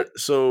now Ew.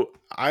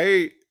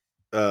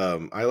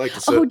 I like to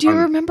sit Oh, do you on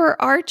remember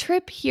our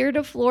trip here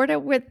to Florida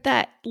with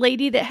that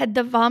lady that had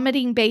the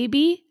vomiting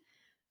baby?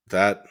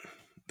 that.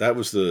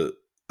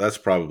 That's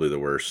probably the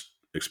worst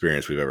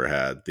experience we've ever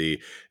had.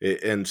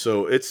 And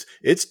so it's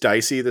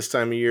dicey this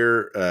time of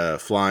year,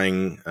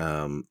 flying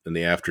in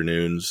the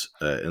afternoons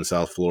in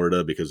South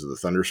Florida because of the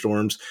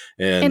thunderstorms.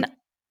 And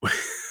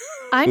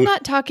I'm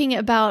not talking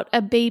about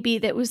a baby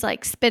that was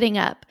like spitting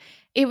up.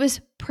 It was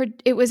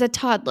a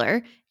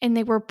toddler, and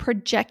they were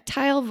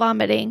projectile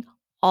vomiting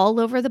all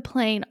over the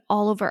plane,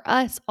 all over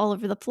us, all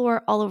over the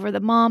floor, all over the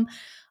mom,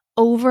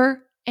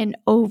 over and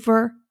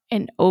over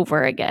and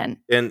over again.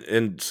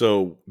 And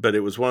so, but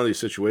it was one of these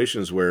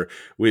situations where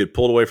we had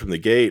pulled away from the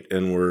gate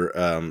and were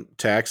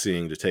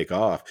taxiing to take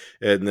off,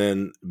 and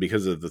then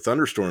because of the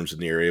thunderstorms in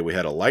the area, we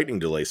had a lightning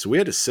delay, so we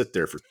had to sit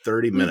there for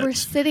 30 minutes. We were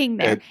sitting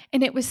there,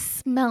 and it was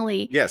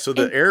smelly. Yeah, so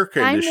the air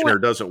conditioner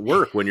doesn't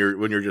work when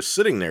you're just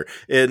sitting there,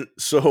 and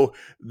so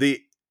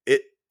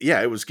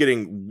yeah, it was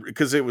getting,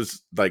 because it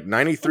was like And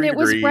 93 it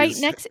was degrees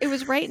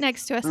right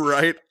next to us.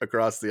 right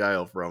across the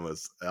aisle from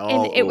us, And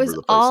all it over was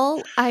the place.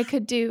 all I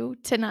could do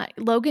to not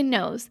Logan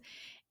knows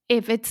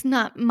if it's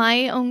not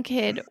my own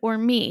kid or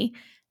me,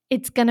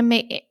 it's gonna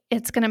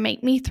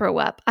make me throw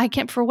up. I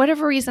can't, for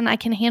whatever reason, I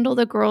can handle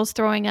the girls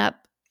throwing up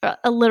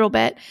a little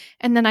bit,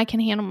 and then I can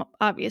handle,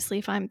 obviously,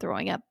 if I'm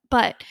throwing up.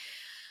 But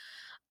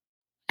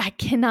I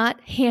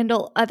cannot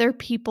handle other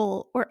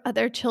people or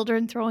other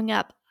children throwing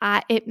up.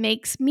 It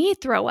makes me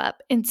throw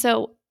up. And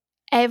so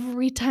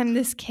every time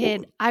this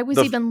kid, I was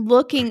The even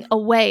looking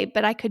away,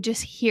 but I could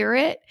just hear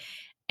it.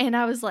 And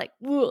I was like,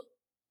 "Ugh,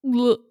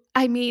 ugh."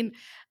 I mean,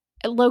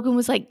 Logan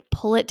was like,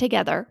 pull it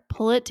together,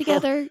 pull it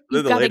together. then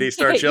You've the got to lady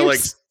starts get your. yelling.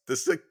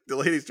 The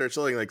lady starts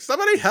yelling like,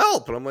 "Somebody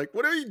help!" And I'm like,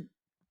 What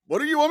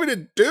do you want me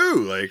to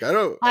do? Like, I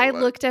don't. I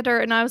looked at her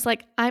and I was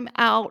like, I'm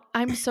out.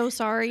 I'm so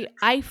sorry.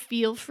 I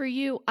feel for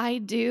you. I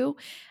do.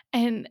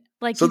 And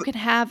like, So, you can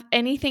have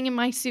anything in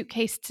my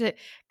suitcase to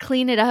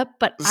clean it up,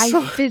 but I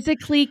so,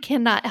 physically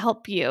cannot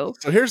help you.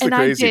 so here's the And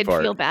I crazy did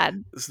part. feel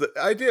bad.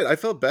 I did. I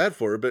felt bad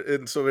for her, but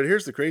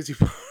here's the crazy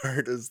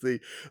part: is the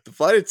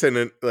flight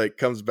attendant like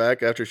comes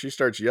back after she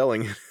starts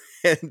yelling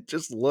and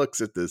just looks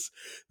at this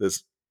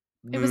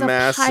It was a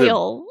massive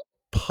pile of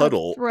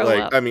puddle, throw like,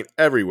 up. I mean,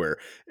 everywhere.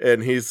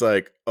 And he's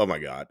like, "Oh my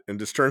god!" And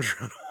just turns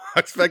around, and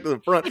walks back to the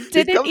front. He He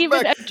didn't comes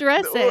even back.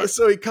 address it.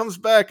 So he comes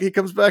back. He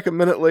comes back a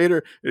minute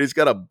later, and he's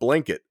got a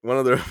blanket, one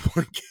of their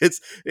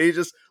blankets. And he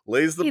just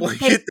lays the They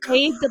blanket,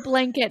 laid the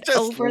blanket just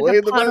over the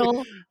laid the blanket,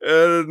 puddle.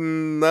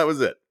 and that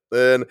was it.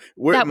 And That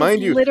was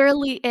mind you,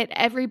 literally it.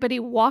 Everybody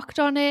walked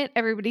on it.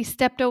 Everybody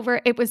stepped over.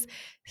 It was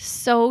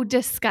so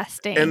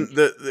disgusting. and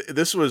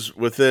this was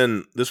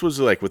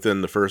like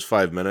within the first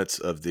 5 minutes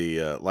of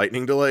the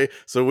lightning delay.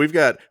 So we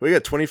got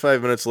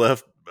 25 minutes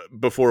left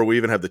before we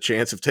even have the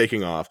chance of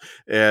taking off,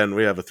 and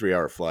we have a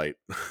 3-hour flight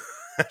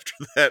after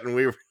that, and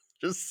we were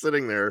just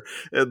sitting there,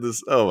 and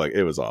this, oh my,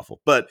 it was awful.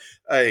 But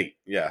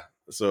yeah,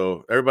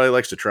 so everybody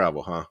likes to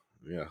travel, huh?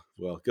 Yeah,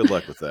 well, good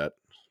luck with that.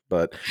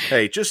 But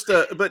hey,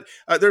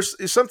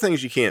 there's some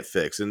things you can't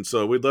fix, and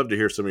so we'd love to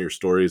hear some of your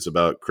stories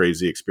about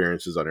crazy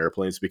experiences on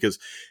airplanes, because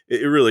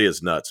it really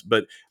is nuts.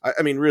 But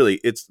I mean, really,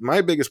 it's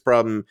my biggest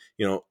problem.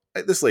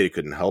 This lady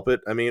couldn't help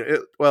it. I mean,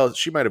 well,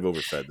 she might have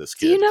overfed this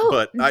Do you kid, know?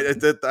 but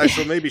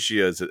so maybe she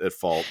is at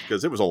fault,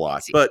 because it was a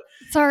lot. But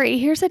Sorry,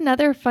 here's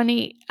another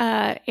funny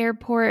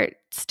airport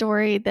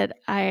story that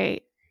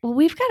well,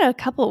 we've got a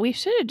couple. We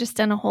should have just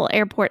done a whole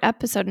airport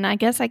episode, and I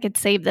guess I could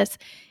save this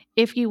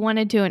if you want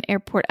to do an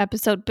airport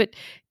episode. But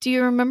do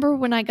you remember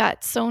when I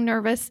got so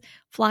nervous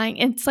flying?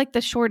 It's like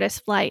the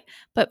shortest flight,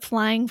 but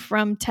flying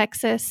from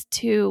Texas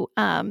to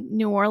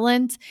New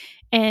Orleans,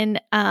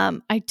 and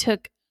I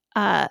took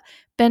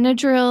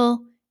Benadryl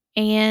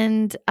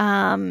and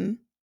oh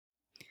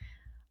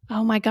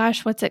my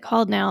gosh, what's it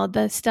called now?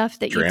 The stuff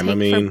that you take for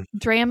Dramamine.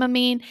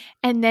 Dramamine.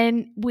 And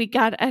then we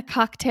got a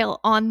cocktail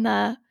on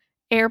the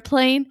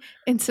airplane.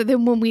 And so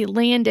then when we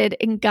landed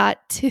and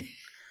got to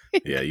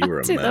Yeah, you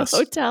were a the mess.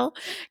 hotel,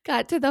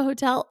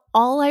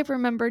 all I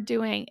remember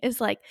doing is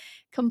like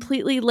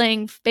completely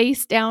laying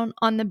face down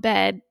on the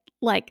bed,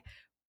 like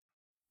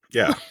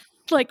Yeah,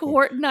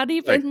 not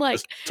even like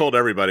just told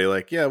everybody,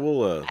 like, yeah,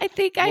 we'll I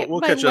think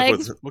we'll my catch up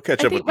legs. with we'll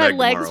catch I up with think my Meg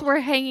legs tomorrow.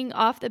 were hanging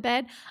off the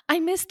bed. I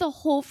missed the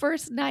whole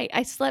first night.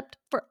 I slept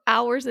for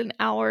hours and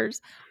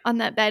hours on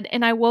that bed,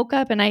 and I woke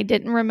up and I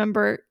didn't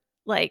remember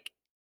like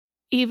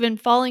even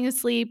falling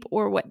asleep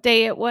or what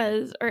day it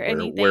was or Where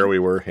anything. we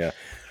were, yeah.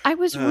 I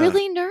was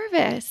really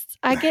nervous.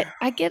 I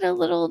get a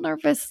little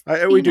nervous.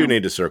 We do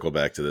need to circle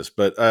back to this,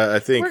 but I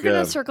think We're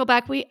gonna circle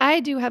back. I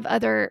do have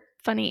other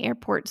funny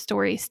airport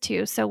stories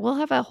too, so we'll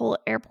have a whole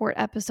airport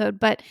episode.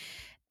 But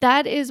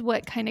that is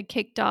what kind of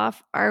kicked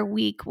off our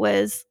week,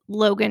 was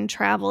Logan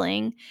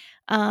traveling,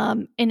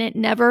 and it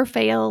never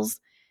fails.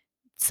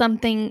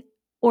 Something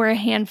or a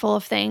handful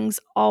of things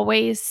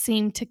always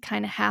seem to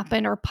kind of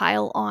happen or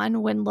pile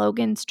on when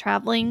Logan's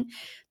traveling.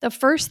 The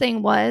first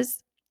thing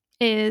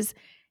is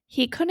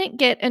he couldn't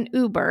get an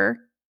Uber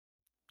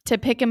to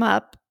pick him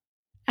up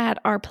at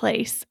our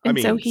place. I And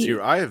so mean,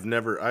 I have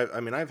never. I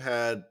mean, I've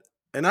had,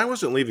 and I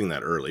wasn't leaving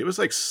that early. It was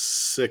like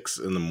 6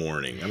 in the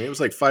morning. I mean, it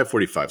was like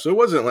 5:45. So it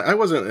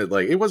wasn't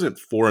like it wasn't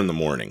 4 in the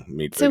morning.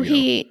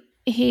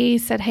 he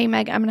said, "Hey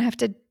Meg, I'm gonna have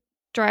to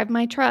drive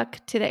my truck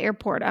to the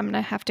airport. I'm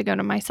gonna have to go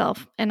to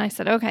myself." And I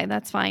said, "Okay,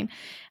 that's fine."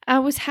 I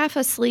was half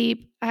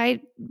asleep.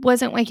 I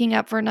wasn't waking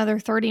up for another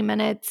 30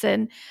 minutes,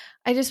 and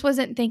I just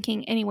wasn't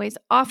thinking. Anyways,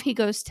 off he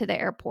goes to the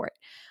airport.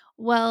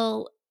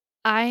 Well,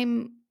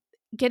 I'm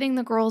getting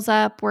the girls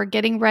up. We're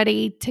getting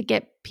ready to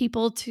get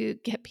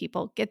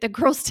the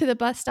girls to the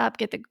bus stop,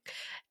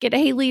 get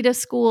Haley to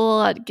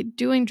school,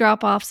 doing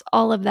drop offs,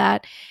 all of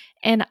that.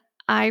 And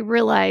I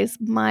realize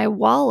my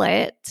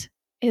wallet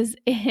is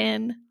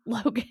in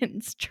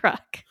Logan's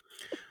truck.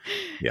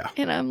 Yeah.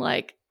 And I'm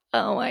like,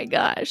 oh my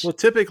gosh. Well,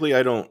 typically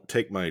I don't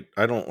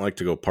like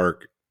to go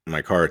park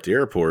my car at the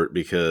airport,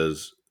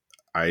 because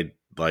I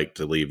like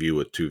to leave you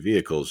with 2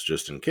 vehicles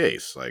just in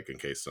case, like in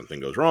case something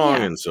goes wrong.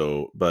 Yeah. And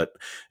so, but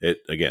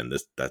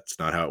that's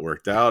not how it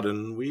worked out.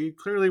 And we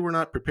clearly were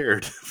not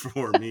prepared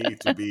for me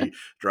to be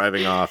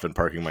driving off and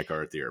parking my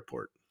car at the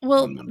airport on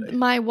Well, Monday.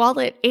 my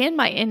wallet and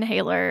my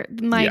inhaler,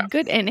 my Yeah.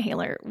 good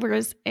inhaler,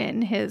 was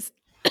in his.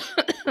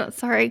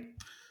 Sorry,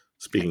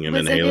 Speaking of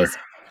was in inhaler, his.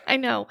 I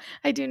know.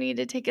 I do need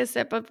to take a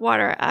sip of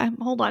water.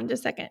 Hold on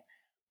just a second.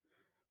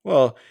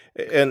 well,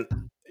 and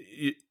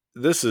y-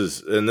 this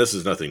is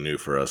nothing new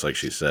for us. Like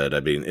she said, I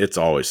mean, it's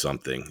always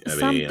something. I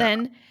mean,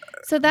 Something.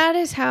 So that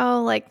is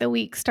how like the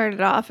week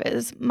started off.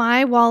 Is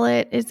my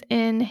wallet is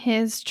in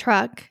his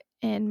truck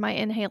and my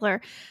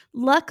inhaler.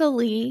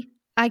 Luckily,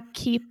 I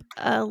keep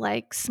a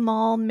like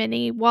small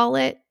mini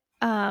wallet.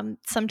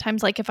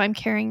 Sometimes like if I'm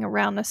carrying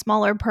around a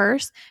smaller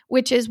purse,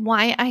 which is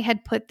why I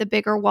had put the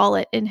bigger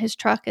wallet in his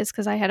truck, is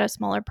because I had a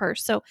smaller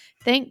purse. So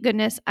thank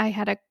goodness I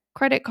had a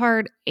credit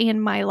card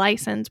and my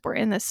license were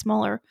in this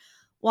smaller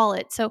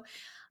wallet. So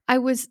I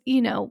was,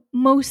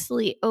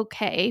 mostly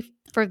okay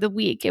for the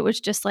week. It was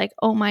just like,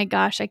 oh my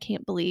gosh, I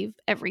can't believe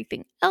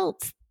everything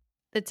else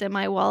that's in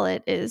my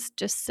wallet is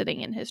just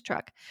sitting in his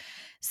truck.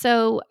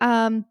 So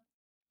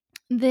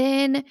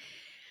then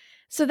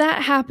so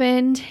that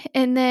happened.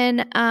 And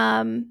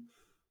then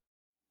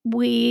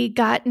we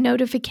got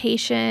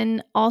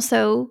notification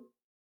also.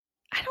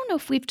 I don't know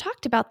if we've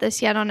talked about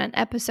this yet on an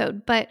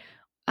episode, but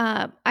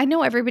I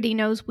know everybody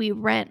knows we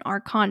rent our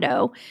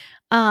condo,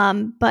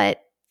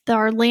 but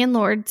our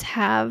landlords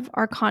have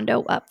our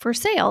condo up for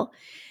sale.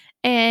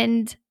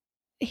 And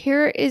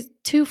here is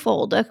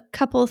twofold, a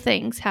couple of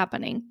things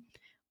happening.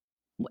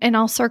 And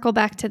I'll circle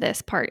back to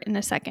this part in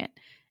a second.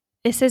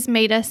 This has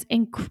made us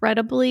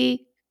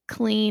incredibly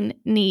clean,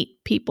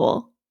 neat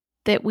people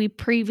that we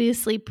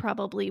previously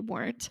probably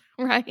weren't,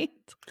 right?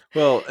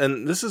 well,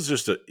 and this is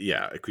just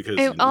because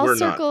And I'll we're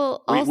not.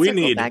 circle We, I'll we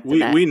circle need back to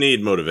that. we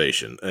need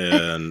motivation,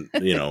 and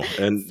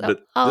So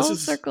but I'll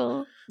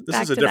circle this is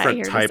back a to that different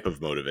here in a type second.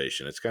 of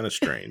motivation. It's kind of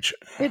strange.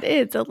 It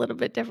is a little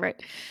bit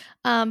different.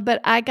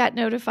 But I got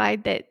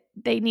notified that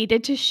they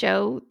needed to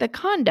show the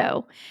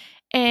condo.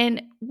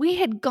 And we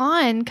had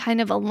gone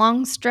kind of a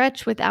long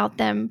stretch without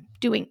them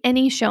doing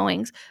any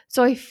showings.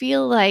 So I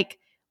feel like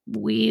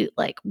we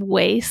like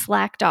way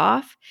slacked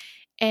off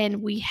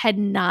and we had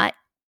not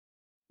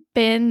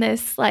been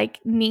this like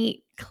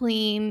neat,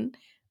 clean,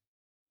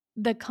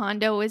 the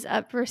condo is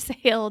up for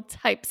sale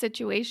type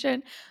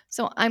situation.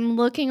 So I'm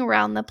looking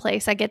around the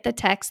place. I get the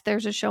text,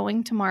 there's a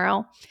showing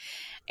tomorrow.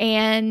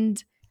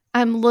 And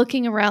I'm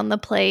looking around the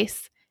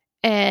place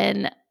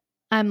and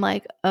I'm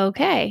like,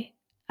 okay,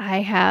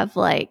 I have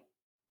like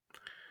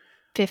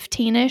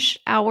 15-ish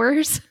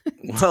hours to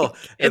Well,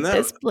 and get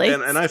this place.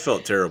 I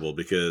felt terrible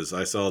because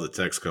I saw the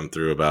text come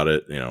through about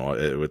it,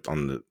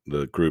 on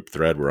the group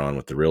thread we're on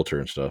with the realtor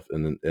and stuff,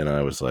 and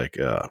I was like,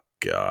 oh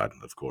God,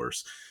 of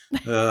course.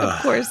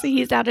 Of course,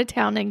 he's out of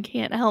town and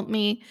can't help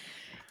me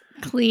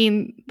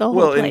clean the whole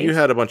Well, and you place.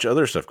 had a bunch of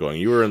other stuff going.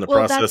 You were in the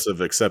Well, that's process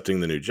of accepting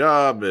the new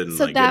job and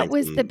so like that getting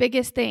was the some.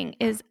 biggest thing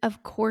is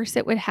of course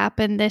it would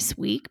happen this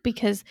week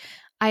because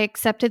I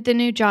accepted the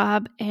new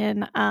job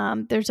and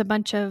there's a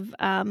bunch of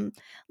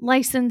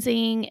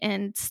licensing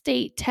and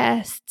state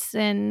tests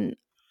and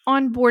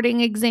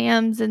onboarding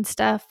exams and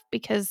stuff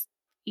because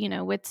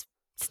it's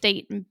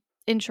state and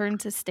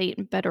insurance is state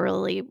and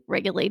federally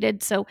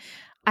regulated. So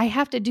I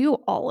have to do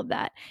all of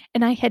that.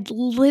 And I had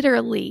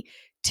literally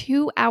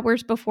 2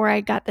 hours before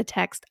I got the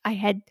text, I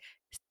had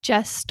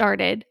just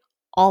started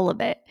all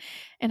of it.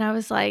 And I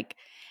was like,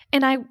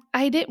 and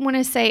I didn't want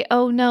to say,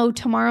 "Oh no,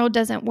 tomorrow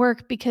doesn't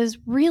work," because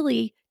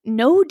really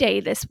no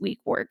day this week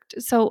worked.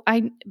 So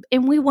and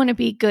we want to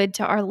be good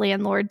to our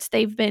landlords.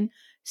 They've been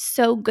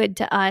so good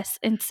to us.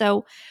 And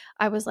so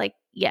I was like,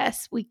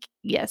 yes, we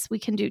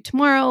can do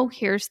tomorrow.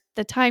 Here's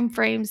the time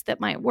frames that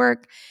might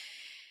work.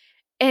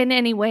 And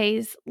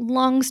anyways,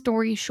 long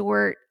story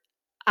short,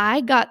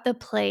 I got the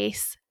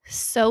place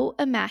so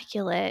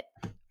immaculate.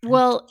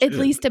 Well, at Good.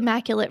 least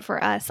immaculate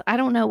for us. I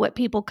don't know what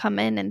people come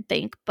in and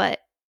think, but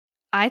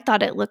I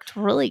thought it looked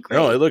really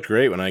No, it great. looked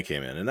great when I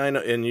came in, and I know,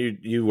 and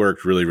you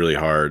worked really really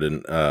hard,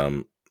 and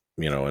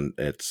and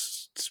it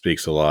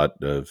speaks a lot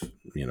of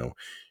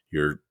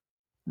your,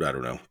 I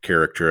don't know,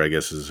 character, I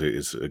guess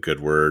is a good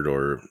word,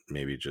 or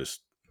maybe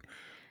just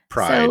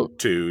pride So,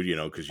 too,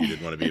 because you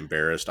didn't want to be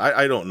embarrassed.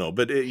 I don't know,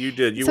 but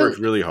you so worked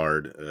really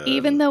hard.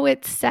 even though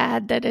it's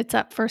sad that it's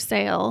up for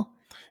sale,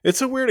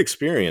 It's a weird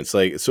experience.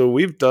 Like, so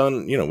we've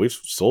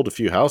sold a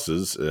few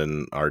houses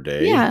in our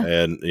day, yeah,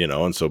 and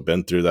and so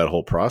been through that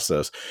whole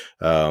process.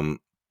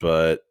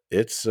 But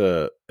it's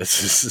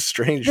it's just a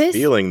strange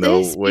feeling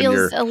though this when feels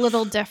you're. a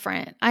little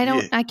different.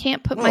 Yeah, I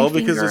can't put my well,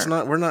 because finger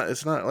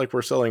it's not like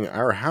we're selling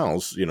our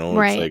house, it's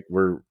right. like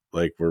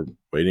we're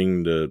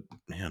waiting to,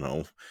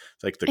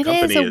 it's like It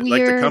is a the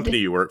weird, company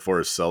you work for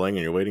is selling,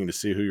 and you're waiting to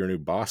see who your new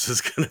boss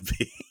is going to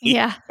be.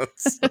 yeah.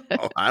 So,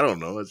 I don't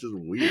know. It's just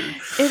weird.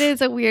 It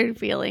is a weird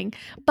feeling.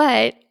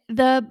 But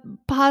the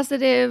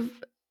positive,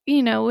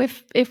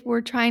 if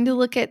we're trying to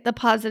look at the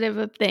positive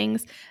of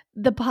things,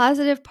 the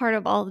positive part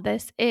of all of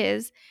this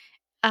is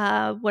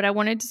what I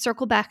wanted to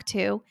circle back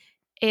to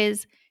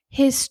is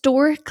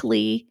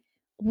historically,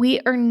 we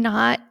are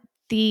not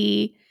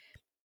the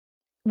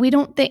we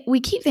don't think we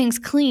keep things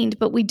cleaned,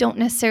 but we don't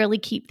necessarily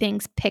keep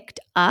things picked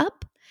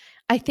up.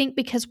 I think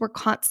because we're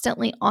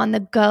constantly on the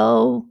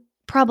go,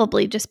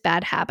 probably just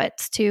bad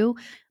habits too,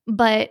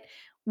 but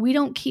we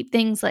don't keep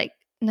things like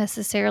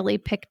necessarily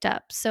picked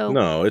up. So,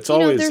 No, it's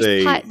always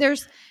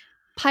there's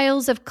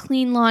piles of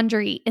clean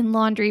laundry in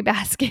laundry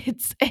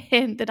baskets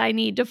and that I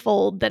need to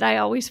fold that I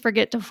always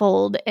forget to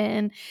fold,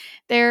 and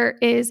there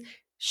is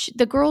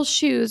the girls'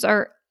 shoes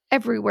are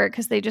everywhere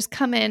because they just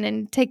come in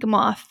and take them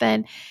off.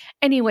 And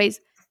anyways,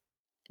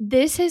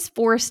 this has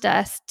forced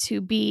us to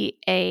be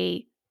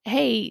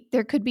hey,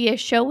 there could be a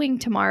showing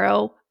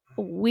tomorrow.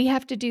 We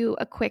have to do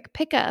a quick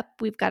pickup.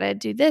 We've got to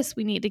do this.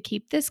 We need to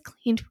keep this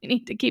cleaned. We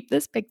need to keep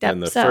this picked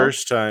and up. the So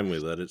first time we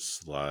let it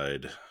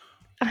slide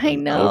I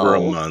over a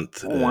know.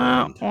 month,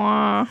 Wah,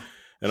 wah.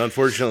 and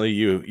unfortunately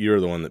you're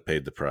the one that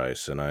paid the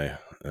price, and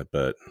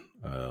but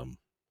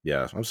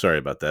yeah, I'm sorry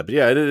about that, but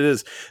yeah, it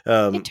is.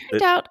 It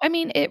turned out, I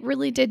mean, it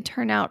really did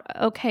turn out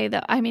okay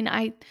though. I mean,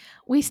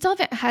 we still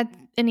haven't had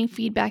any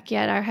feedback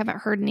yet. I haven't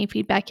heard any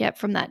feedback yet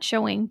from that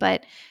showing,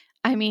 but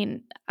I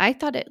mean, I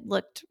thought it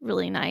looked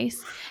really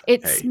nice.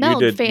 It Hey, you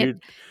smelled did you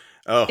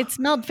oh it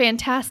smelled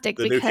fantastic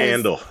because the new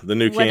candle.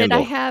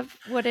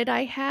 what did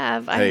I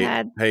have? I Hey,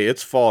 had hey,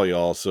 it's fall,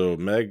 y'all. So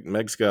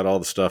Meg's got all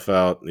the stuff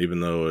out, even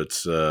though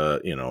it's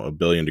a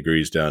billion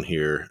degrees down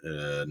here,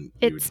 and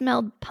it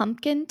smelled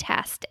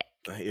pumpkin-tastic.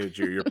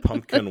 your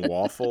pumpkin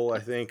waffle, I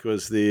think,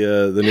 was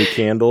the new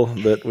candle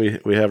that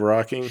we have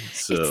rocking.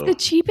 It's the So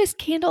cheapest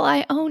candle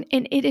I own,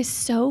 and it is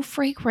so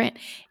fragrant.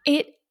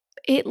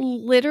 It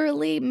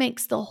literally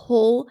makes the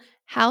whole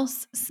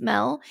house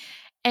smell.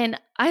 And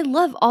I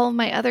love all of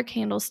my other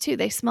candles too.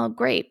 They smell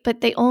great, but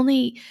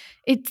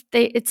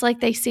it's like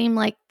they seem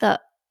like the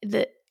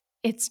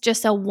it's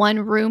just a one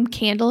room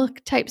candle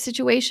type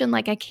situation.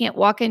 Like I can't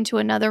walk into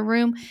another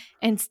room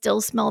and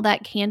still smell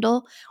that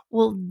candle.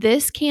 Well,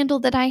 this candle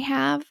that I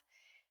have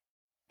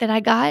that I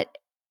got,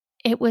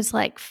 it was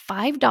like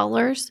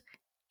 $5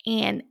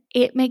 and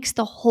it makes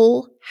the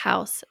whole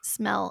house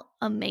smell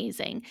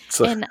amazing.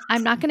 so And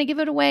I'm not going to give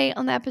it away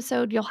on the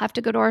episode. You'll have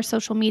to go to our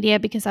social media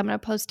because I'm going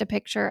to post a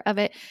picture of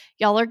it.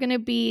 Y'all are going to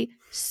be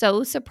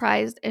so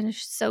surprised and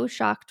so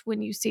shocked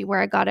when you see where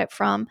I got it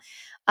from.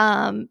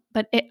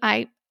 But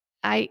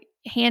I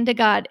hand to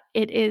God,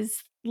 it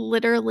is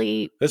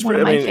literally that's one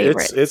pretty. of I my mean,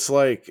 favorites. it's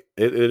like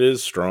it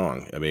is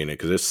strong. I mean,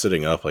 because it's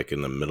sitting up like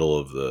in the middle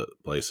of the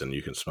place, and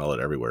you can smell it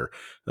everywhere.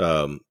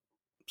 Um,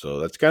 so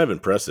that's kind of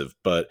impressive.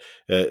 But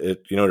it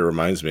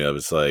reminds me of,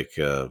 it's like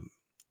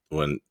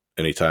when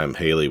anytime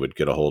Haley would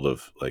get a hold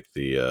of like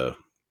the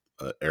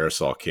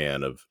aerosol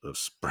can of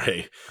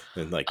spray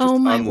and like Oh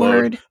just my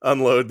word.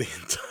 unload the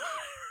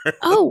entire.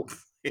 Oh,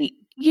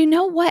 you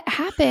know what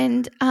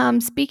happened?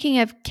 Speaking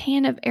of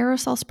can of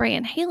aerosol spray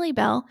and Haley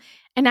Bell,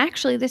 and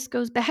actually this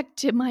goes back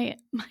to my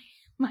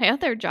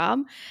other job.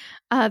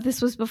 This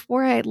was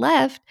before I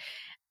left.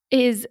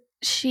 Is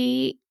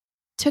she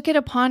took it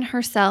upon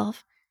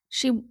herself?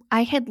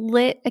 I had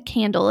lit a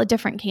candle, a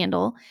different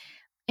candle,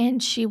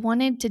 and she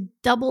wanted to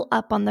double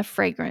up on the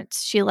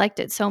fragrance. She liked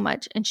it so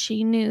much, and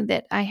she knew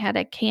that I had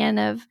a can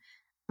of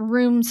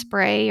room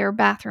spray or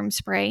bathroom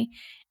spray,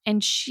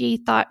 and she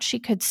thought she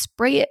could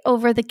spray it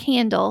over the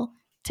candle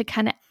to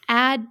kind of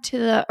add to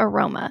the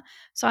aroma.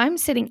 So I'm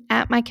sitting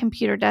at my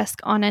computer desk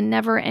on a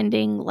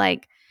never-ending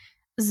like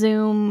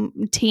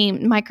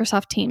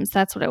Microsoft Teams,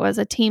 that's what it was,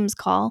 a Teams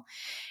call,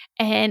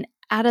 and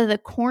out of the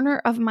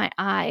corner of my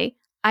eye,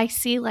 I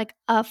see like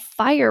a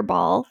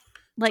fireball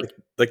like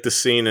Like the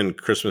scene in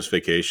Christmas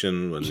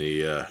Vacation when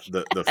yes.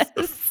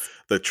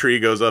 the tree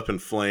goes up in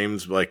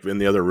flames, like in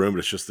the other room, but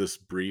it's just this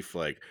brief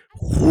like.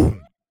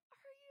 Whoom.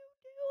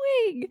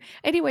 Doing?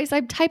 Anyways,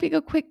 I'm typing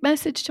a quick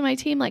message to my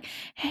team like,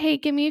 "Hey,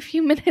 give me a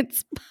few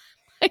minutes."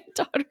 My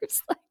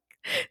daughter's like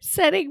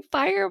setting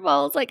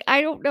fireballs. Like,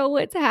 I don't know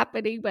what's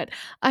happening, but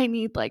I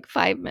need like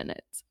 5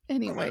 minutes.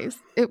 Anyways,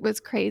 it was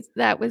crazy.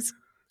 That was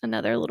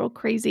another little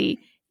crazy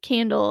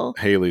candle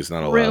Haley's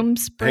not allowed. room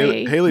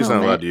spray Haley's not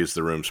allowed moment. to use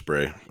the room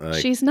spray.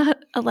 She's not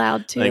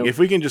allowed Like to. if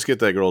we can just get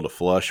that girl to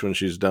flush when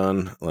she's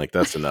done, like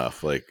that's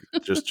enough. Like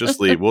just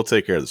leave. We'll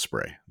take care of the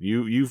spray.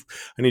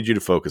 I need you to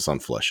focus on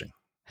flushing.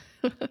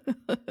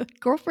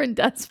 Girlfriend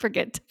does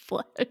forget to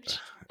flush.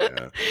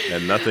 Yeah.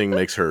 And nothing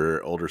makes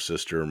her older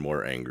sister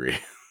more angry.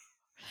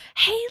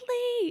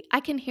 Haley,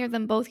 I can hear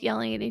them both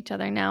yelling at each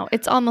other now.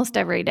 It's almost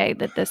every day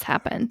that this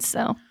happens.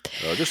 So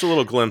Just a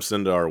little glimpse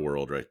into our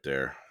world right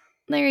there.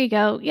 there you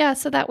go. Yeah.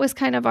 So that was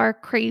kind of our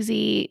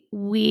crazy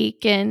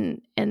week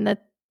and the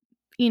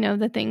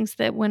things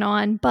that went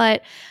on.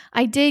 But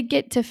I did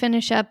get to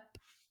finish up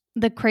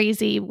the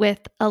crazy with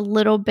a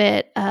little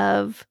bit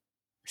of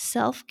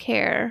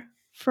self-care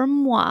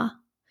from moi.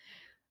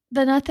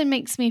 The nothing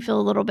makes me feel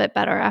a little bit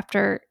better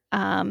after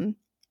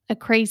a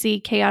crazy,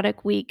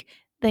 chaotic week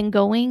than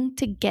going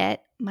to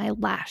get my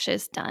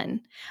lashes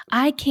done.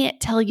 I can't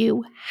tell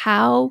you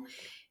how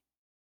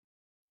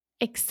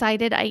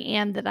excited I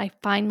am that I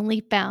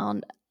finally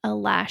found a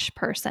lash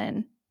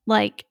person.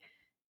 Like,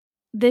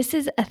 this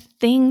is a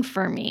thing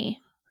for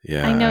me.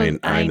 Yeah, I know,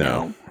 I I know.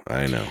 know.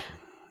 I know.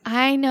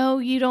 I know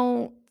you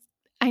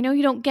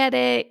don't get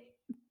it,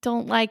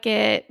 don't like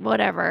it,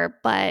 whatever,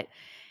 but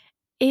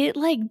it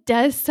like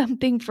does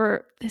something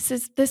for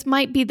this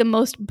might be the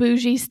most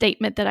bougie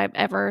statement that I've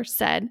ever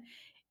said.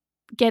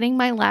 Getting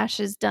my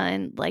lashes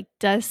done like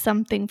does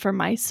something for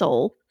my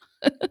soul.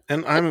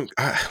 And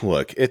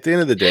look, at the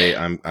end of the day,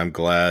 I'm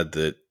glad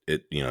that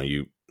it,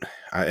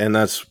 and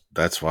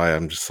that's why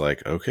I'm just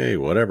like, okay,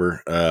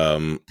 whatever.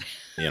 I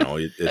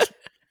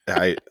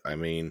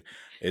mean,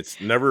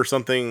 it's never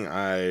something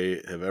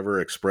I have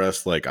ever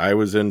expressed like I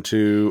was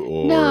into,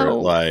 or No,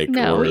 like,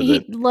 no, or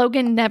that.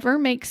 Logan never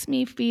makes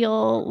me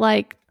feel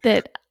like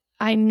that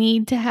I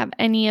need to have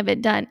any of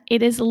it done.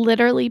 It is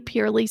literally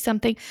purely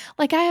something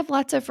like I have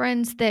lots of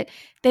friends that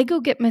they go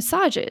get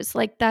massages.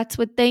 Like that's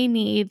what they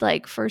need,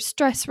 like for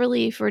stress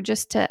relief or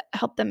just to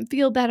help them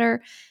feel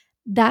better.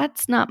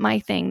 That's not my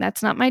thing.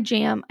 That's not my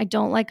jam. I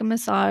don't like a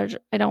massage.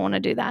 I don't want to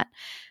do that.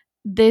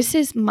 This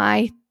is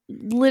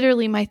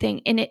literally my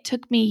thing. And it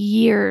took me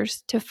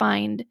years to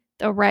find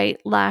the right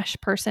lash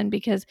person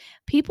because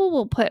people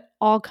will put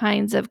all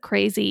kinds of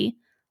crazy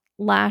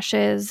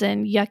lashes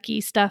and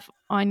yucky stuff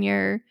on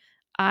your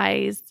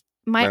eyes.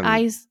 My And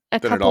eyes,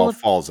 then it all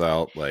falls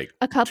out like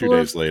a two couple of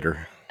days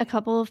later. a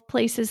couple of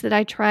places that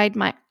I tried,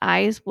 my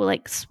eyes were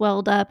like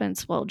swelled up and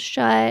swelled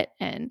shut.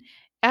 And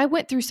I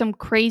went through some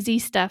crazy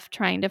stuff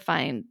trying to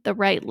find the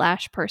right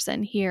lash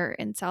person here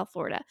in South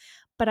Florida.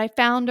 But I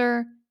found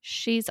her.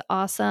 She's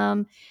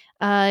awesome.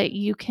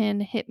 You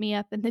can hit me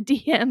up in the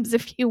DMs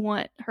if you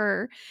want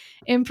her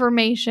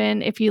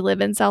information. If you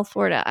live in South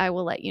Florida, I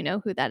will let you know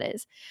who that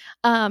is.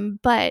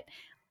 But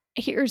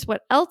here's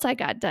what else I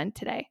got done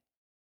today.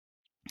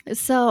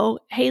 So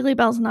Haley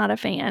Bell's not a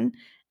fan.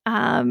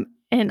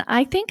 And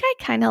I think I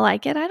kind of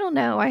like it. I don't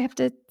know. I have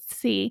to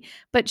see.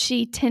 But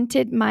she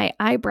tinted my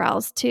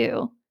eyebrows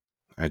too.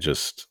 I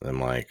just am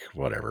like,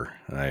 whatever.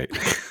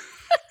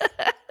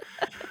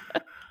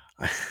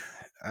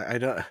 I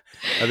don't.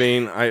 I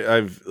mean,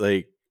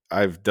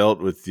 I've dealt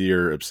with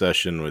your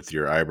obsession with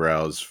your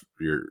eyebrows,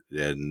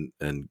 and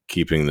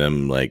keeping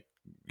them like,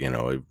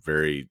 a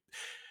very.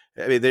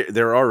 I mean,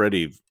 they're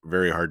already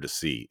very hard to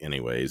see,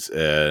 anyways,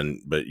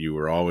 but you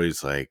were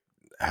always like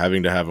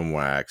having to have them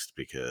waxed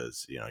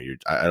because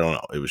I don't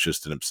know, it was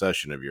just an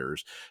obsession of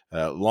yours,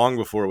 long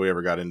before we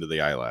ever got into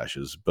the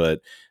eyelashes,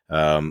 but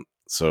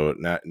so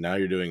now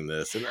you're doing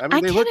this, and I mean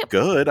I they look can't.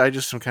 good. I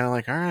just am kind of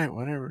like, all right,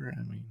 whatever.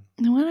 I mean,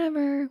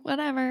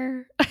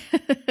 Whatever.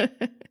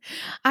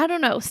 I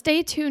don't know.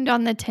 Stay tuned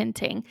on the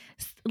tinting.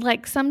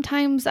 Like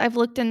sometimes I've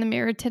looked in the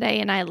mirror today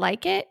and I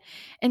like it.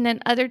 And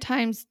then other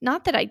times,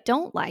 not that I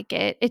don't like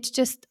it. It's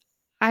just,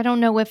 I don't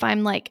know if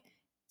I'm like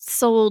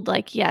sold,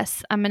 like,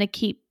 yes, I'm going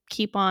to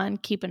keep on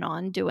keeping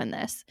on doing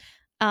this.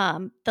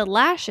 The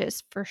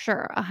lashes for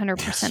sure, 100%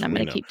 yes, I'm we going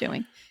to know. keep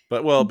doing.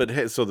 But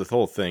hey, so the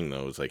whole thing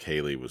though is like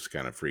Haley was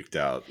kind of freaked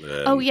out,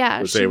 Oh and yeah.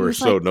 they She were was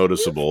so like,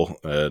 noticeable,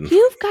 and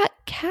you've got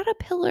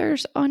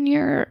caterpillars on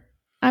your.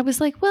 I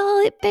was like, well,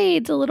 it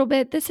fades a little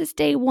bit. This is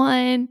day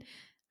one.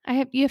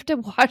 You have to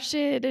wash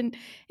it and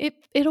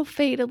it'll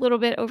fade a little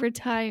bit over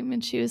time.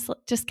 And she was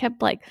just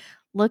kept like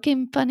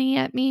looking funny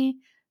at me.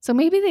 So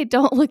maybe they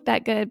don't look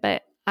that good,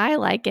 but I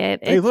like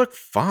it. they It's look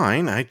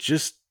fine. I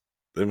just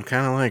am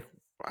kind of like,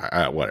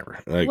 whatever.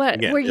 Like what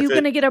again, were if you it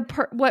going to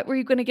get what were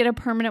you going to get a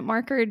permanent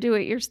marker or do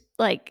it? You're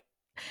like,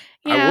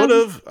 I yeah, would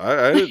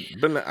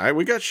have.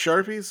 We got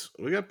Sharpies.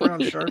 We got brown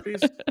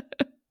Sharpies.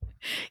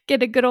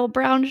 get a good old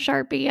brown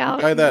Sharpie You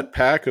out. buy that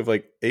pack of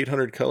like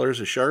 800 colors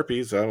of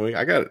Sharpies.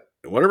 I got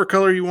whatever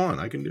color you want.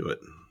 I can do it.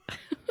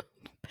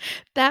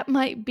 That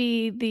might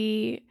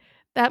be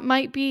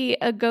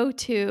a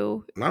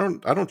go-to.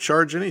 I don't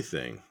charge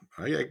anything.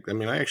 I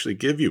mean, I actually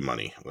give you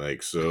money.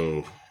 Like,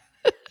 so,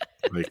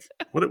 like,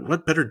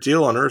 what better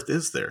deal on earth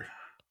is there?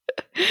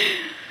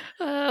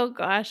 Oh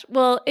gosh.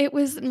 Well, it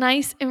was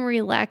nice and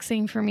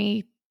relaxing for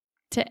me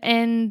to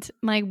end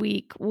my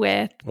week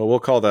with. Well, we'll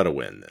call that a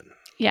win then.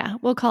 Yeah,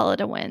 we'll call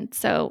it a win.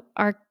 So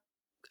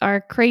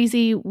our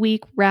crazy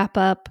week wrap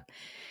up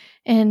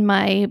and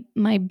my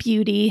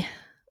beauty,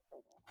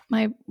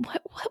 my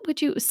what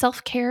would you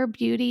self-care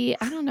beauty?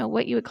 I don't know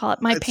what you would call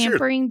it. My It's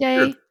pampering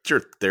day. it's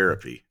your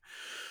therapy.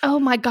 Oh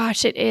my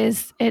gosh, it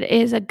is. It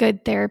is a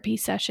good therapy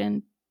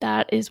session.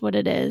 That is what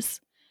it is.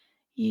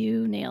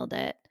 You nailed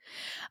it.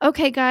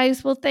 Okay,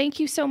 guys. Well, thank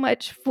you so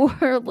much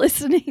for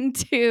listening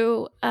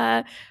to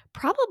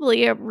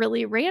probably a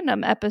really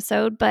random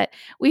episode, but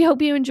we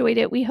hope you enjoyed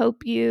it. We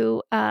hope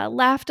you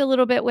laughed a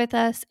little bit with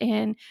us.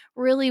 And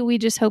really, we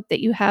just hope that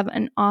you have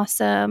an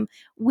awesome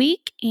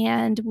week.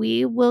 And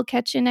we will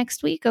catch you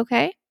next week.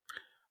 Okay.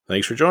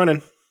 Thanks for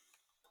joining.